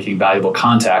also making valuable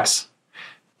contacts,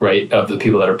 right, of the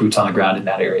people that are boots on the ground in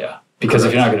that area. Because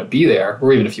if you're not going to be there,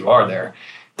 or even if you are there,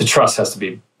 the trust has to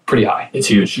be pretty high. It's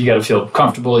huge. You got to feel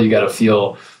comfortable. You got to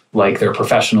feel like they're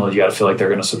professional. You got to feel like they're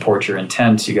going to support your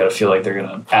intent. You got to feel like they're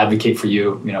going to advocate for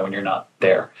you, when you're not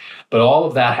there. But all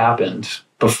of that happened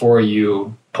before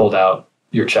you pulled out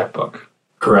your checkbook.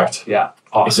 Correct. Yeah.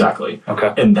 Awesome. Exactly.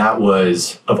 Okay. And that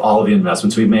was, of all of the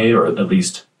investments we've made, or at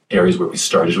least areas where we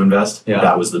started to invest,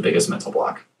 that was the biggest mental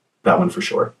block. That one for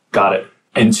sure. Got it.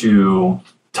 And to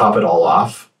top it all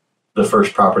off, the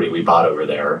first property we bought over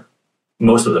there,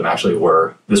 most of them actually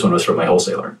this one was from my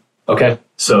wholesaler. Okay.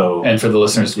 So, and for the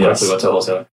listeners, quickly, what's a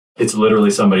wholesaler? It's literally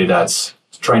somebody that's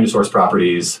trying to source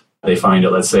properties. They find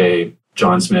it, let's say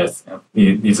John Smith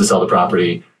needs to sell the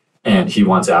property and he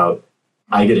wants out.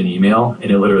 I get an email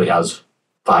and it literally has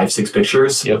 5-6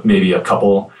 pictures, maybe a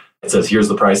couple. It says, here's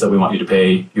the price that we want you to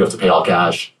pay. You have to pay all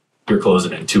cash. You're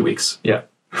closing in 2 weeks. Yeah.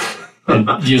 And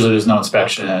usually there's no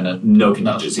inspection and no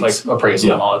contingencies. Like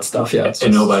appraisal and all that stuff. Yeah.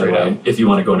 And no, by the way, if you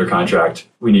want to go under contract,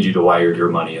 we need you to wire your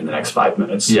money in the next 5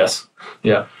 minutes. Yes.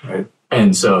 Yeah. Right.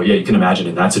 And so, you can imagine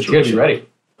in that situation. You gotta be ready.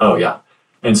 Oh, yeah.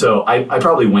 And so I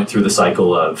probably went through the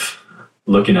cycle of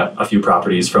looking at a few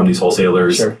properties from these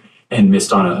wholesalers and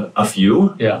missed on a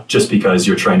few. Yeah. Just because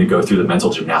you're trying to go through the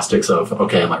mental gymnastics of,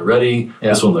 okay, am I ready? Yeah.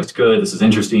 This one looks good. This is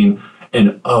interesting.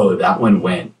 And that one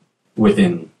went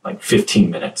within like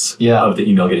 15 minutes of the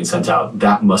email getting sent out.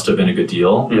 That must have been a good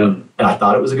deal. Yeah. And I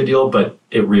thought it was a good deal, but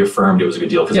it reaffirmed it was a good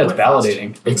deal because it's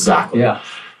validating. Fast. Exactly. Yeah.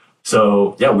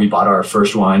 So we bought our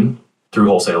first one through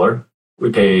wholesaler.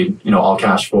 We paid, all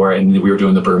cash for it, and we were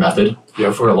doing the BRRRR method.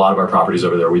 Yeah. For a lot of our properties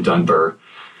over there, we've done BRRRR.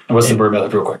 And what's the BRRRR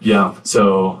method real quick? Yeah.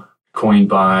 So coined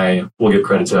by, we'll give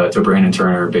credit to Brandon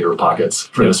Turner, Bigger Pockets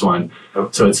for this one.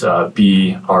 So it's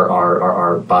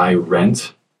BRRRR, buy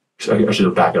rent. I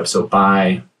should back up. So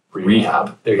buy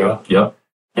rehab. There you go. Yep.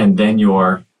 And then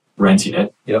you're renting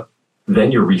it. Yep.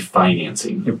 Then you're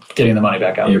refinancing. You're getting the money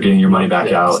back out. And you're getting your money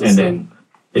back out. And then,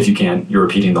 if you can, you're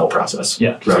repeating the whole process.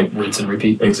 Yeah. Right? Rinse and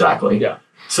repeat. Exactly. Yeah.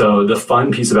 So the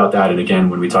fun piece about that, and again,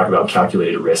 when we talk about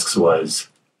calculated risks, was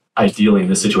ideally in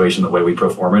this situation, the way we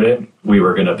proformed it, we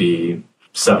were going to be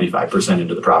 75%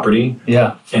 into the property.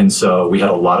 Yeah. And so we had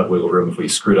a lot of wiggle room if we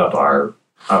screwed up our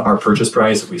purchase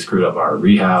price, if we screwed up our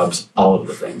rehabs, all of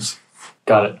the things.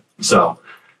 Got it. So,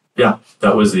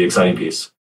 that was the exciting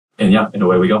piece. And and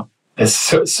away we go. There's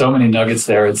so many nuggets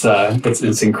there.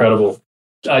 It's incredible.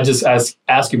 I just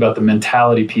ask you about the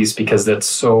mentality piece because that's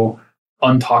so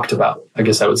untalked about, I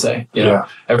guess I would say.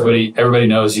 Everybody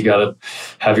knows you got to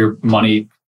have your money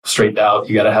straightened out.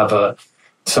 You got to have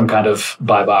some kind of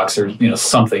buy box or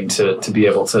something to be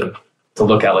able to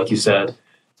look at, like you said.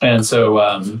 And so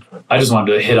I just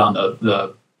wanted to hit on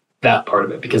that part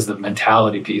of it because the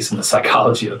mentality piece and the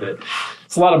psychology of it,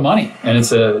 it's a lot of money. And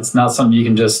it's not something you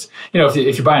can just,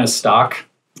 if you're buying a stock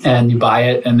and you buy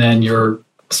it and then your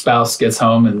spouse gets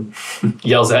home and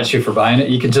yells at you for buying it,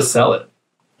 you can just sell it.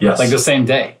 Yes. Like the same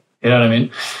day. You know what I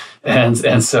mean?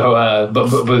 And so,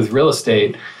 but with real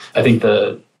estate, I think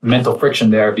the mental friction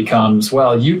there becomes,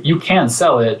 well, you can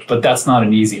sell it, but that's not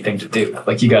an easy thing to do.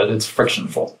 Like it's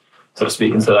frictionful, so to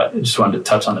speak. And so I just wanted to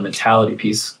touch on the mentality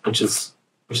piece, which is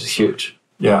huge.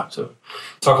 Yeah. So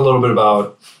talk a little bit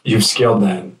about, you've scaled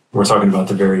then. We're talking about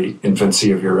the very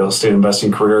infancy of your real estate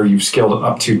investing career. You've scaled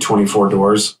up to 24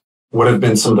 doors. What have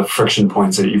been some of the friction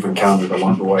points that you've encountered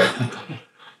along the way?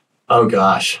 Oh,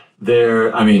 gosh.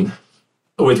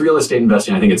 With real estate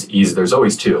investing, I think it's easy. There's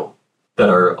always two that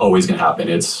are always going to happen.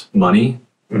 It's money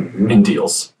and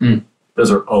deals. Those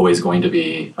are always going to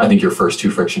be, I think, your first two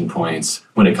friction points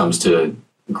when it comes to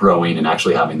growing and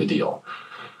actually having the deal.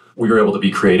 We were able to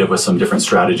be creative with some different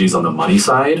strategies on the money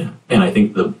side. And I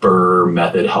think the Burr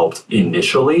method helped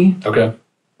initially. Okay.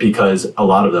 Because a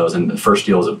lot of those, and the first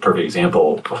deal is a perfect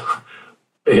example,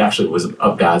 it actually was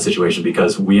a bad situation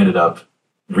because we ended up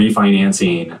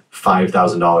refinancing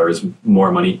 $5,000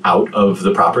 more money out of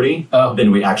the property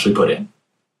than we actually put in.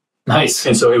 Nice.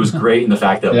 And so it was great in the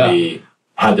fact that we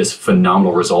had this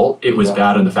phenomenal result. It was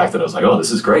bad in the fact that I was like, oh, this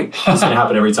is great. This is going to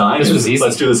happen every time. This was easy.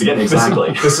 Let's do this again.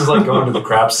 Exactly. This is like going to the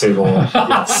craps table for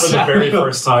the very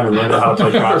first time and learning how to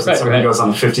play craps. And somebody goes on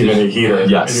a 50-minute heater.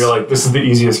 Yes. And you're like, this is the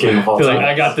easiest game of all time. Like,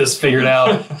 I got this figured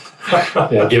out.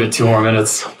 Give it 2 more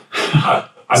minutes.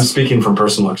 I'm speaking from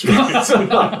personal experience.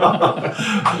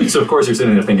 So, of course, you're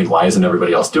sitting there thinking, why isn't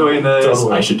everybody else doing this?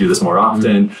 Totally. I should do this more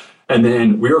often. And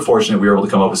then we were fortunate. We were able to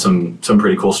come up with some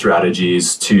pretty cool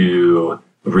strategies to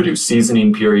reduce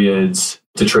seasoning periods,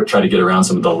 to try to get around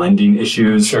some of the lending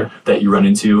issues that you run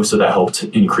into. So that helped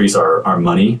increase our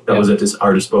money that was at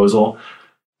our disposal.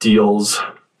 Deals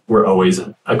were always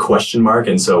a question mark.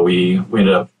 And so we ended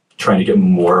up trying to get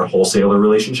more wholesaler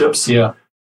relationships. Yeah.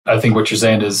 I think what you're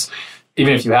saying is,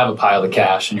 even if you have a pile of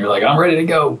cash and you're like, I'm ready to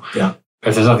go. Yeah.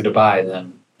 If there's nothing to buy,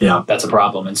 then that's a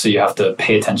problem. And so you have to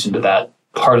pay attention to that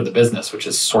part of the business, which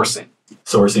is sourcing.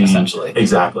 Essentially.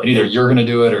 Exactly. And either you're going to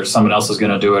do it or someone else is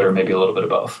going to do it, or maybe a little bit of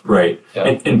both. Right.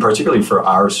 Yeah. And particularly for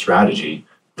our strategy,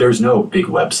 there's no big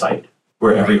website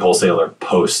where every wholesaler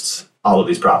posts all of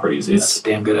these properties. That's a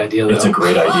damn good idea, though. It's a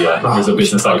great idea. There's a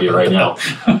business idea right now.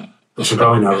 We should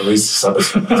probably not release this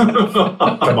episode.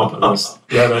 Come up with this.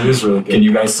 Yeah, that is really good. Can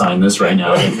you guys sign this right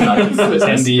now?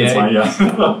 NDA.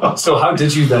 So how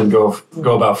did you then go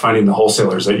about finding the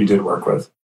wholesalers that you did work with?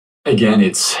 Again,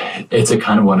 it's a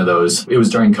kind of one of those. It was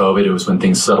during COVID. It was when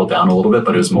things settled down a little bit,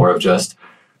 but it was more of just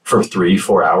for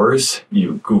 3-4 hours,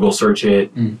 you Google search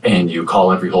it and you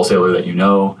call every wholesaler that you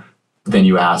know. Then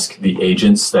you ask the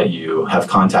agents that you have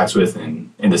contacts with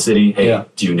in the city, hey,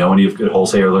 do you know any of good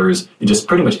wholesalers? Just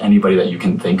pretty much anybody that you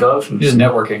can think of. Just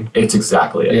networking. It's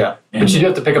exactly it. Yeah. And but you do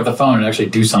have to pick up the phone and actually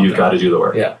do something. You've got to do the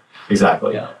work. Yeah.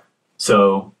 Exactly. Yeah.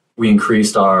 So we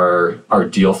increased our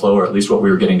deal flow, or at least what we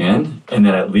were getting in, and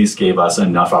that at least gave us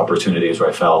enough opportunities where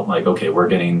I felt like, okay, we're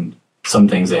getting some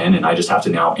things in, and I just have to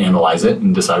now analyze it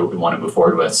and decide what we want to move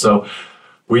forward with. So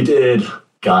we did,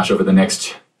 over the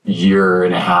next year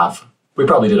and a half, we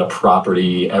probably did a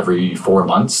property every 4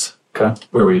 months. Okay.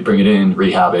 Where we bring it in,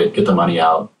 rehab it, get the money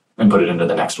out, and put it into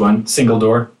the next one. Single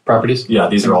door properties? Yeah,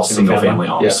 these are all single family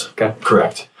homes. Yeah. Okay.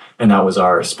 Correct. And that was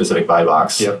our specific buy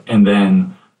box. Yep. And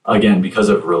then again, because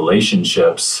of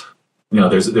relationships,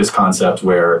 there's this concept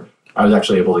where I was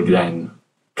actually able to then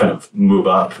kind of move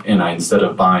up, and instead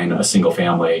of buying a single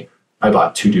family, I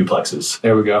bought 2 duplexes.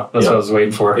 There we go. That's what I was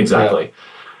waiting for. Exactly.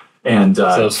 Yeah. And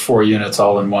so those 4 units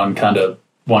all in one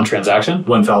transaction?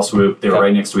 One fell swoop. They were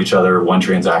right next to each other, one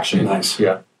transaction. Nice.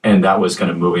 Yeah. And that was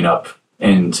kind of moving up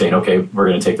and saying, okay, we're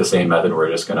going to take the same method. We're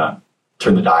just going to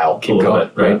turn the dial a little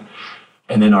bit, right? Yeah.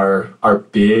 And then our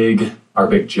big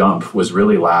jump was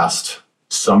really last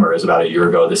summer, is about a year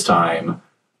ago this time.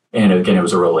 And again, it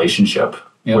was a relationship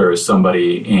where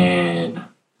somebody in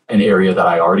an area that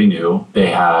I already knew, they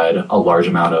had a large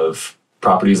amount of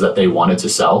properties that they wanted to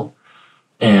sell.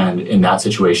 And in that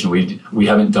situation, we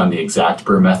haven't done the exact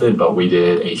Burr method, but we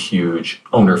did a huge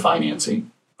owner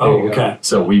financing. Oh, okay.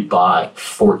 So we bought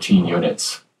 14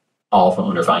 units, all from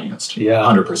owner financed. Yeah.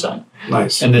 100%.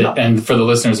 Nice. And for the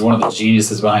listeners, one of the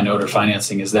geniuses behind owner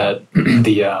financing is that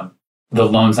the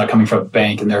loan's not coming from a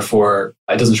bank, and therefore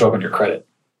it doesn't show up on your credit,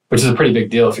 which is a pretty big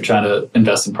deal if you're trying to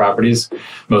invest in properties.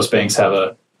 Most banks have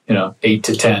a 8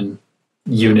 to 10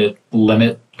 unit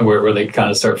limit where they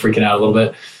kind of start freaking out a little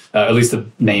bit. At least the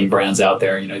name brands out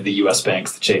there, the U.S.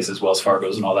 banks, the Chases, Wells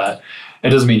Fargo's, and all that. It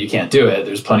doesn't mean you can't do it.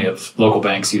 There's plenty of local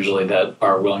banks usually that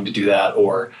are willing to do that,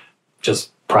 or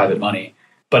just private money.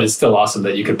 But it's still awesome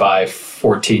that you could buy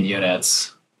 14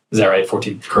 units. Is that right?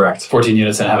 14? Correct. 14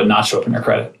 units and have it not show up in your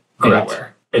credit. Correct.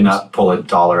 Anywhere. And not pull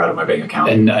 $1 out of my bank account.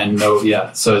 And no,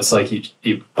 yeah. So it's like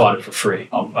you bought it for free.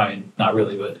 Not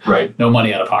really, but no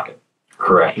money out of pocket.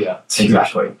 Correct. Yeah.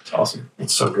 Exactly. It's awesome.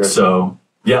 It's so good. So,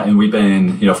 yeah, and we've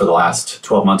been, for the last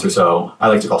 12 months or so, I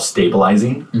like to call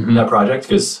stabilizing that project,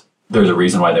 because there's a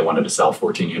reason why they wanted to sell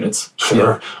 14 units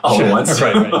all at once.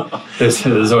 Right.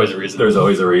 There's always a reason. There's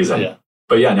always a reason. Yeah.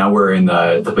 But yeah, now we're in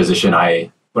the position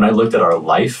when I looked at our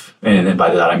life, and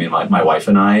by that I mean my wife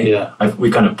and I,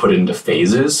 we kind of put it into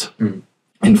phases.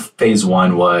 And phase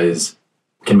 1 was,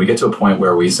 can we get to a point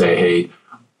where we say, hey,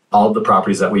 all the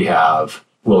properties that we have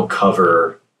will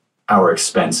cover our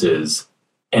expenses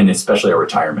and especially our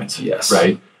retirement? Yes.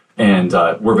 Right. And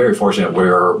we're very fortunate.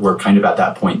 We're kind of at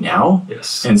that point now.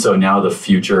 Yes. And so now the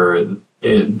future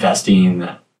investing,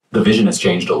 the vision has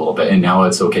changed a little bit. And now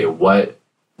it's okay, what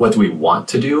do we want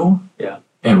to do? Yeah.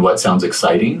 And what sounds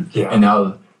exciting? Yeah. And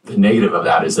now the negative of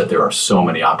that is that there are so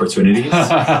many opportunities.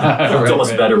 It's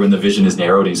almost better when the vision is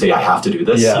narrowed and you say, I have to do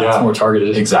this. Yeah, it's more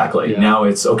targeted. Exactly. Yeah. Now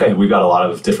it's okay, we've got a lot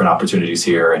of different opportunities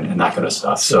here and that kind of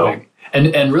stuff. So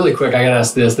and really quick, I got to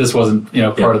ask this. This wasn't,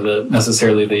 part of the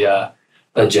necessarily the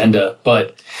agenda,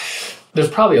 but there's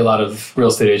probably a lot of real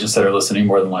estate agents that are listening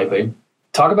more than likely.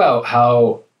 Talk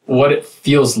about what it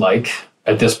feels like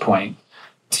at this point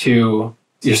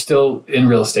you're still in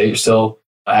real estate, you're still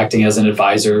acting as an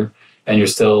advisor, and you're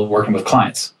still working with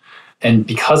clients. And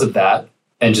because of that,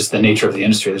 and just the nature of the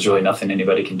industry, there's really nothing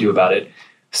anybody can do about it.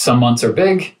 Some months are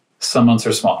big, some months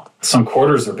are small. Some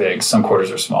quarters are big, some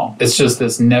quarters are small. It's just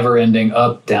this never ending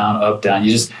up, down, up, down.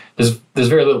 There's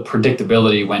very little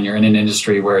predictability when you're in an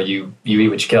industry where you eat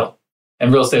what you kill.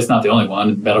 And real estate's not the only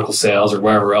one. Medical sales or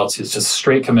wherever else, it's just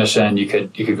straight commission. You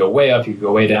could go way up, you could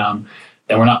go way down,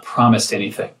 and we're not promised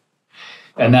anything.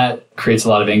 And that creates a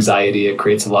lot of anxiety. It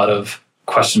creates a lot of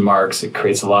question marks. It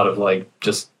creates a lot of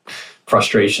just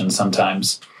frustration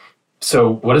sometimes.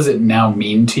 So what does it now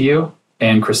mean to you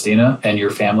and Christina and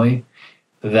your family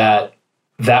that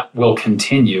will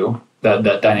continue,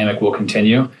 that dynamic will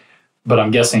continue? But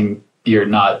I'm guessing you're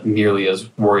not nearly as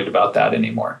worried about that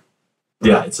anymore.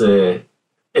 Yeah, it's a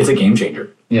game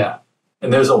changer. Yeah.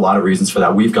 And there's a lot of reasons for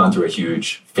that. We've gone through a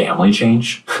huge family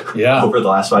change over the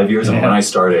last 5 years. And when I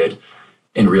started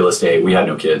in real estate, we had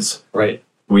no kids. Right.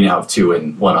 We now have 2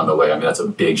 and 1 on the way. I mean, that's a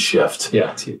big shift.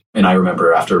 Yeah, it's huge. And I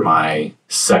remember after my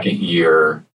second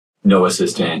year, no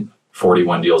assistant,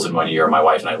 41 deals in 1 year, my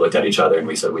wife and I looked at each other and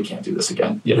we said, we can't do this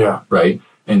again. Yeah. Right.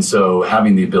 And so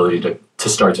having the ability to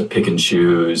start to pick and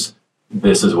choose,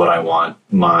 this is what I want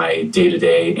my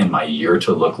day-to-day and my year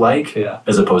to look like,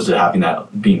 as opposed to having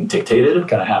that being dictated.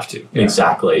 Kind of have to. Yeah.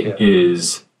 Exactly. Yeah.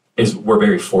 Is we're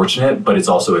very fortunate, but it's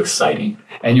also exciting.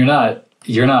 And you're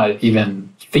not even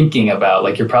thinking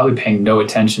about, you're probably paying no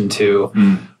attention to,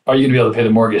 are you going to be able to pay the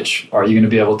mortgage? Are you going to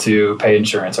be able to pay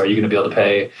insurance? Are you going to be able to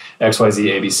pay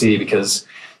XYZ, ABC? Because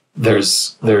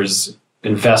there's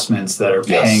investments that are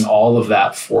paying all of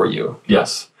that for you.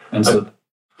 Yes. And so,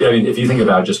 I mean, if you think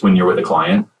about just when you're with a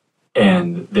client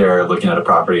and they're looking at a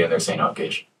property and they're saying,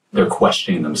 okay, they're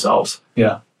questioning themselves.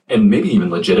 Yeah. And maybe even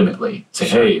legitimately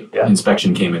saying, hey,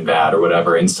 inspection came in bad or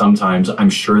whatever. And sometimes I'm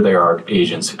sure there are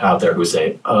agents out there who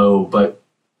say, oh, but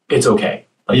it's okay.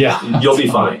 You'll be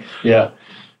fine. Yeah.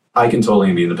 I can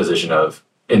totally be in the position of,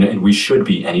 and we should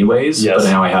be anyways, but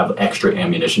now I have extra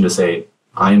ammunition to say,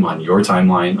 I'm on your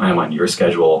timeline, I'm on your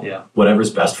schedule. Yeah.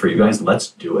 Whatever's best for you guys,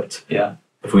 let's do it. Yeah.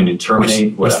 If we need to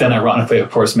terminate, which then ironically,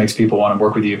 of course, makes people want to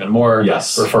work with you even more.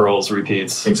 Yes. Referrals,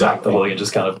 repeats. Exactly. The whole thing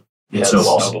just kind of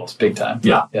snowballs big time.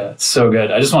 Yeah. Yeah. It's so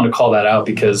good. I just wanted to call that out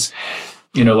because,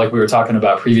 like we were talking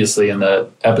about previously in the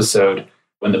episode,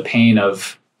 when the pain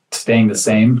of staying the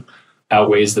same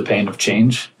outweighs the pain of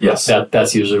change. Yes.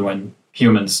 That's usually when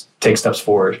humans take steps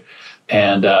forward.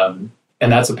 And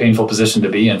that's a painful position to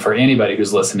be in for anybody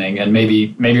who's listening. And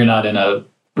maybe you're not in a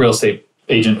real estate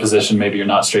agent position, maybe you're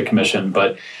not straight commission,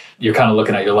 but you're kind of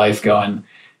looking at your life going,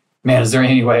 man, is there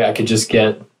any way I could just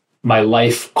get my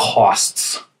life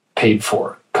costs paid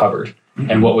for, covered?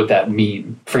 Mm-hmm. And what would that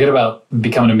mean? Forget about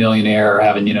becoming a millionaire or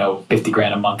having,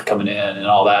 $50,000 a month coming in and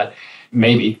all that.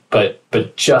 Maybe,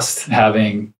 but just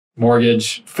having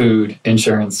mortgage, food,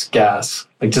 insurance, gas,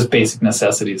 just basic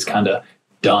necessities kind of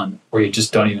done, where you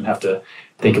just don't even have to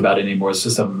think about it anymore. It's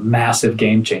just a massive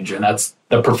game changer. And that's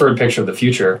the preferred picture of the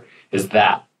future, is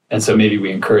that. And so maybe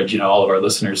we encourage, all of our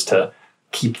listeners to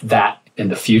keep that in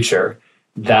the future.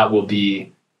 That will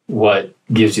be what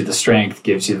gives you the strength,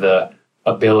 gives you the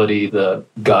ability, the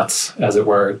guts, as it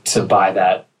were, to buy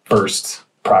that first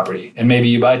property. And maybe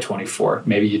you buy 24,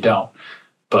 maybe you don't.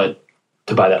 But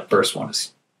to buy that first one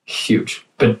is huge.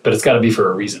 But it's got to be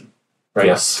for a reason, right?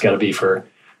 Yes. It's got to be for,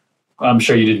 I'm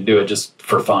sure you didn't do it just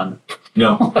for fun.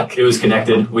 No, it was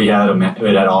connected. We had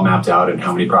it had all mapped out, and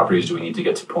how many properties do we need to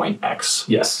get to point X?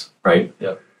 Yes. Right?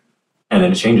 Yep. And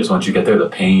then it changes. Once you get there, the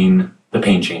pain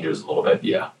changes a little bit.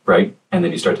 Yeah. Right? And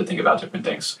then you start to think about different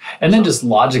things. And then just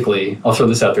logically, I'll throw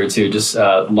this out there too, just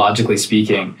logically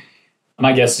speaking,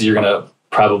 my guess is you're going to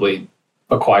probably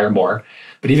acquire more.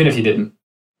 But even if you didn't,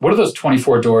 what are those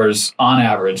 24 doors on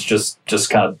average, just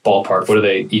kind of ballpark, what do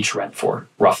they each rent for,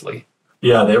 roughly?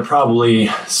 Yeah, they're probably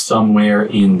somewhere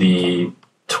in the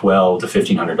 $1,200 to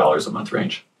 $1,500 a month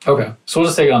range. Okay. So we'll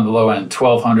just take it on the low end,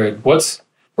 1,200. What's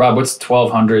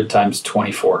 1,200 times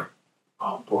 24?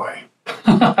 Oh, boy.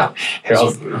 Here,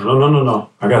 No.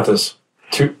 I got this.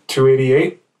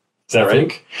 288? Is that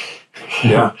right?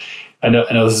 Yeah. I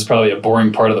know this is probably a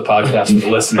boring part of the podcast for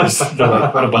the listeners. They're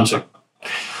like, what a bunch of...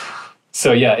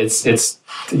 So yeah, it's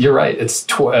you're right. It's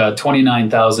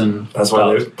 29,000. That's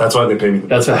why they pay me.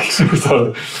 That's right.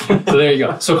 So there you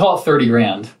go. So call it 30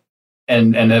 grand.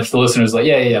 And if the listener's like,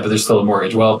 yeah, but there's still a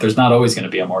mortgage. Well, there's not always going to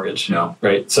be a mortgage. No.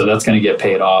 Right. So that's going to get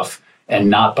paid off, and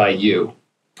not by you.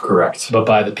 Correct. But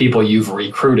by the people you've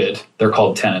recruited. They're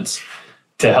called tenants,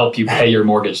 to help you pay your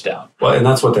mortgage down. Well, and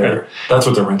that's what they're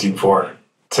renting for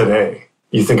today.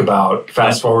 You think about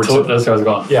fast forward to that's where I was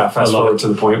going. Yeah, fast forward to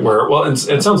the point where, well, it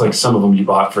sounds like some of them you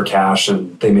bought for cash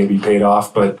and they may be paid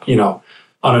off, but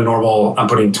on a normal, I'm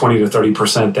putting 20 to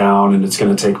 30% down, and it's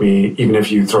going to take me, even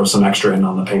if you throw some extra in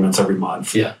on the payments every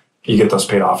month, you get those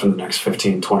paid off in the next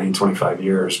 15, 20, 25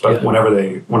 years. But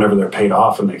whenever they're paid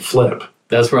off and they flip,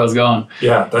 that's where I was going.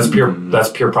 Yeah, that's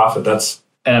pure profit.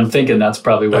 And I'm thinking that's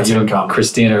probably what you and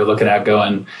Christina are looking at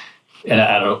going. And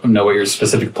I don't know what your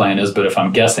specific plan is, but if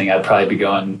I'm guessing, I'd probably be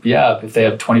going, if they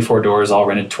have 24 doors, all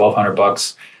rented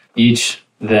 $1,200 each,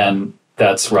 then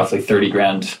that's roughly 30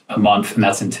 grand a month. And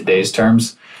that's in today's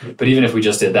terms. But even if we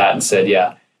just did that and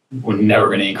said, we're never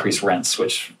going to increase rents,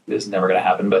 which is never going to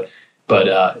happen.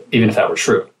 But even if that were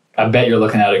true, I bet you're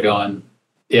looking at it going,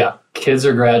 kids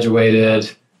are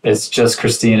graduated. It's just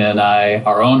Christina and I.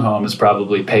 Our own home is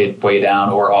probably paid way down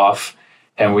or off.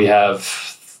 And we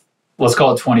have, let's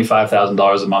call it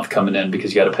 $25,000 a month coming in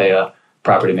because you got to pay a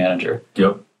property manager.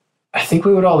 Yep. I think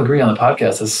we would all agree on the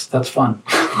podcast. That's fun.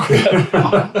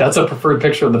 That's a preferred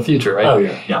picture of the future, right? Oh,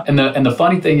 yeah. And the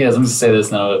funny thing is, I'm going to say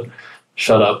this now,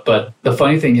 shut up. But the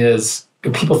funny thing is,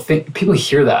 people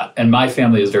hear that. And my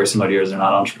family is very similar to yours. They're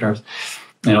not entrepreneurs.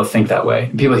 They don't think that way.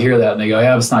 And people hear that and they go,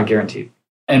 it's not guaranteed.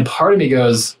 And part of me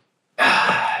goes,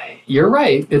 you're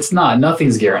right. It's not.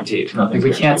 Nothing's guaranteed.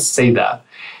 We can't say that.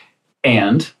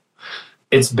 And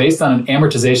it's based on an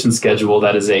amortization schedule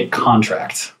that is a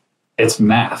contract. It's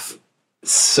math.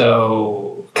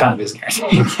 So kind of is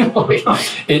guaranteed.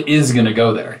 It is going to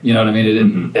go there. You know what I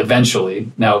mean?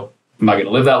 Eventually. Now, am I going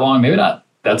to live that long? Maybe not.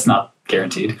 That's not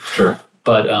guaranteed. Sure.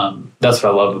 But that's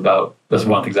one of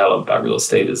the things I love about real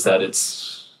estate is that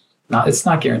it's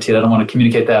not guaranteed. I don't want to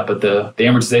communicate that, but the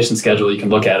amortization schedule, you can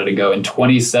look at it and go, in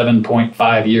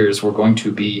 27.5 years, we're going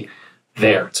to be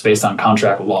there. It's based on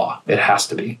contract law. It has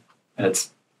to be. And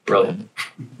it's brilliant.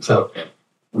 So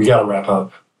we got to wrap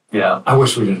up. Yeah. I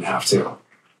wish we didn't have to,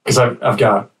 because I've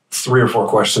got 3 or 4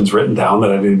 questions written down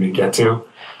that I didn't even get to.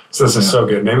 So this is so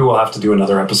good. Maybe we'll have to do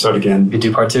another episode again. You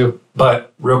do part 2.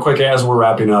 But real quick, as we're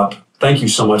wrapping up, thank you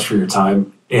so much for your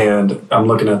time. And I'm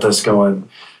looking at this going,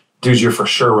 dude, you're for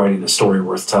sure writing a story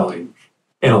worth telling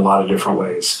in a lot of different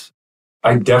ways.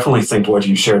 I definitely think what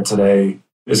you shared today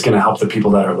is going to help the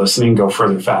people that are listening go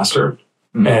further faster.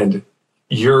 Mm-hmm. And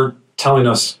you're telling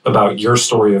us about your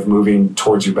story of moving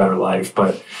towards your better life.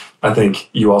 But I think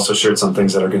you also shared some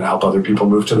things that are going to help other people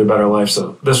move to their better life.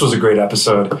 So this was a great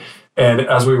episode. And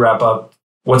as we wrap up,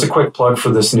 what's a quick plug for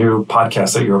this new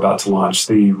podcast that you're about to launch,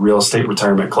 the Real Estate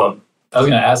Retirement Club? I was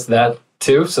going to ask that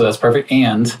too, so that's perfect.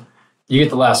 And you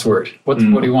get the last word. What do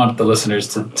you want the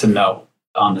listeners to know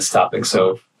on this topic?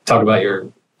 So talk about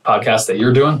your podcast that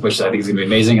you're doing, which I think is going to be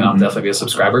amazing, and I'll definitely be a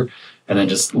subscriber. And then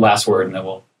just last word, and then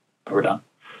we're done.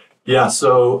 Yeah,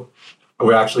 so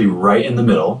we're actually right in the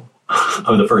middle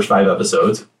of the first 5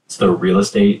 episodes. It's the Real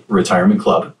Estate Retirement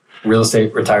Club. Real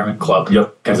Estate Retirement Club. Yep,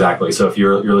 okay. Exactly. So if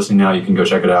you're listening now, you can go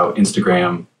check it out.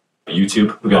 Instagram,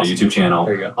 YouTube. We've got a YouTube channel.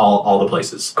 There you go. All the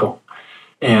places. Cool.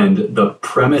 And the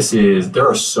premise is there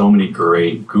are so many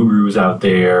great gurus out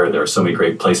there. There are so many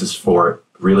great places for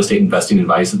real estate investing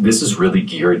advice. This is really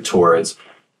geared towards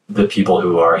the people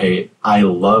who are, hey, I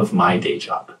love my day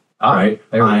job. Right?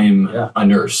 I'm a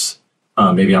nurse.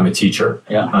 Maybe I'm a teacher.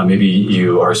 Yeah. Maybe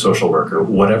you are a social worker.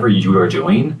 Whatever you are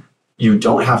doing, you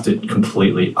don't have to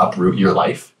completely uproot your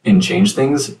life and change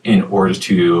things in order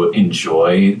to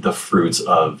enjoy the fruits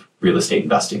of real estate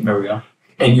investing. There we go.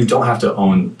 And you don't have to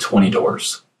own 20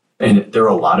 doors. And there are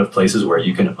a lot of places where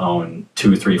you can own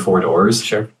 2, 3, 4 doors.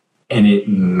 Sure. And it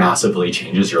massively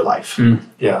changes your life.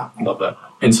 Yeah. I love that.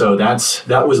 And so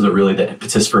that was really the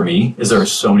impetus for me, is there are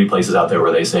so many places out there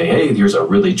where they say, hey, here's a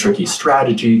really tricky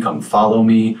strategy, come follow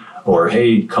me, or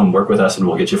hey, come work with us and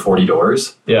we'll get you 40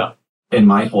 doors. Yeah. And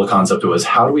my whole concept was,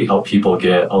 how do we help people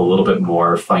get a little bit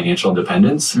more financial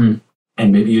independence? And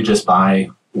maybe you just buy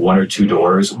 1 or 2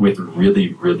 doors with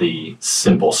really, really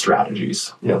simple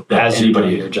strategies. Yeah. That as you're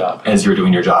doing your job. As you're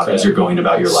doing your job, as you're going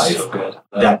about your life. So good.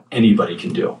 That anybody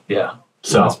can do. Yeah.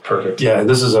 So that's perfect. Yeah,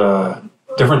 this is a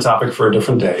different topic for a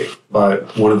different day.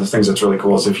 But one of the things that's really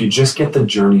cool is if you just get the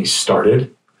journey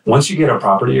started, once you get a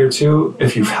property or two,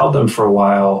 if you've held them for a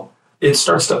while, it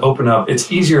starts to open up.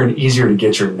 It's easier and easier to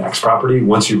get your next property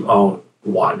once you own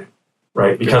one,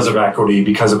 right? Because of equity,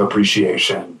 because of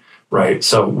appreciation, right?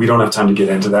 So we don't have time to get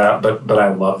into that, but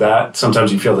I love that.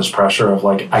 Sometimes you feel this pressure of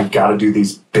like, I got to do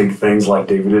these big things like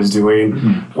David is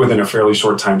doing within a fairly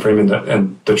short time frame.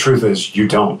 And the truth is you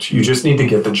don't. You just need to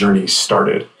get the journey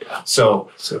started. Yeah. So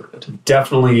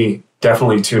definitely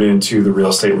tune into the Real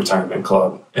Estate Retirement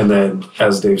Club. And then,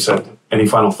 as Dave said, any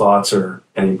final thoughts or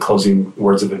any closing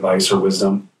words of advice or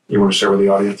wisdom you want to share with the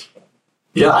audience?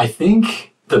 Yeah, I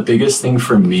think the biggest thing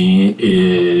for me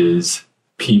is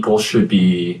people should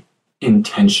be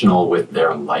intentional with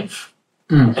their life.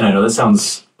 And I know that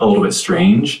sounds a little bit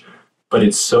strange, but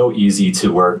it's so easy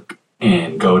to work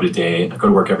and go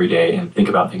to work every day and think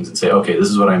about things and say, okay, this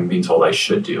is what I'm being told I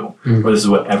should do, or this is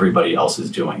what everybody else is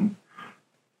doing.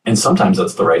 And sometimes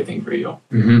that's the right thing for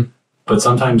you. But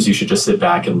sometimes you should just sit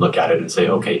back and look at it and say,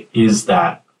 okay, is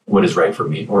that what is right for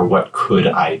me? Or what could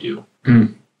I do?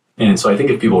 And so I think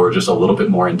if people were just a little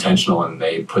bit more intentional and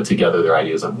they put together their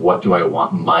ideas of what do I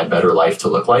want my better life to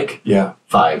look like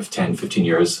 5, 10, 15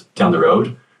 years down the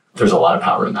road, there's a lot of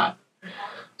power in that.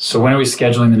 So when are we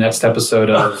scheduling the next episode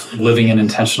of Living an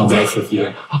Intentional Life with you?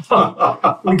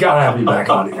 We got to have you back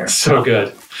on here. So good.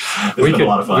 It's been a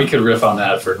lot of fun. We could riff on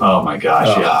that for... Oh my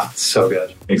gosh, yeah. So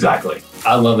good. Exactly.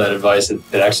 I love that advice. It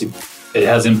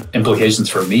has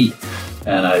implications for me,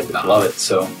 and I love it.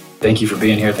 So thank you for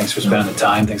being here. Thanks for spending the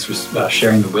time. Thanks for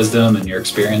sharing the wisdom and your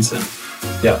experience. And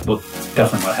yeah, we'll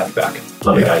definitely want to have you back.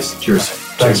 Love it, guys. Cheers.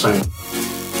 Thanks, man.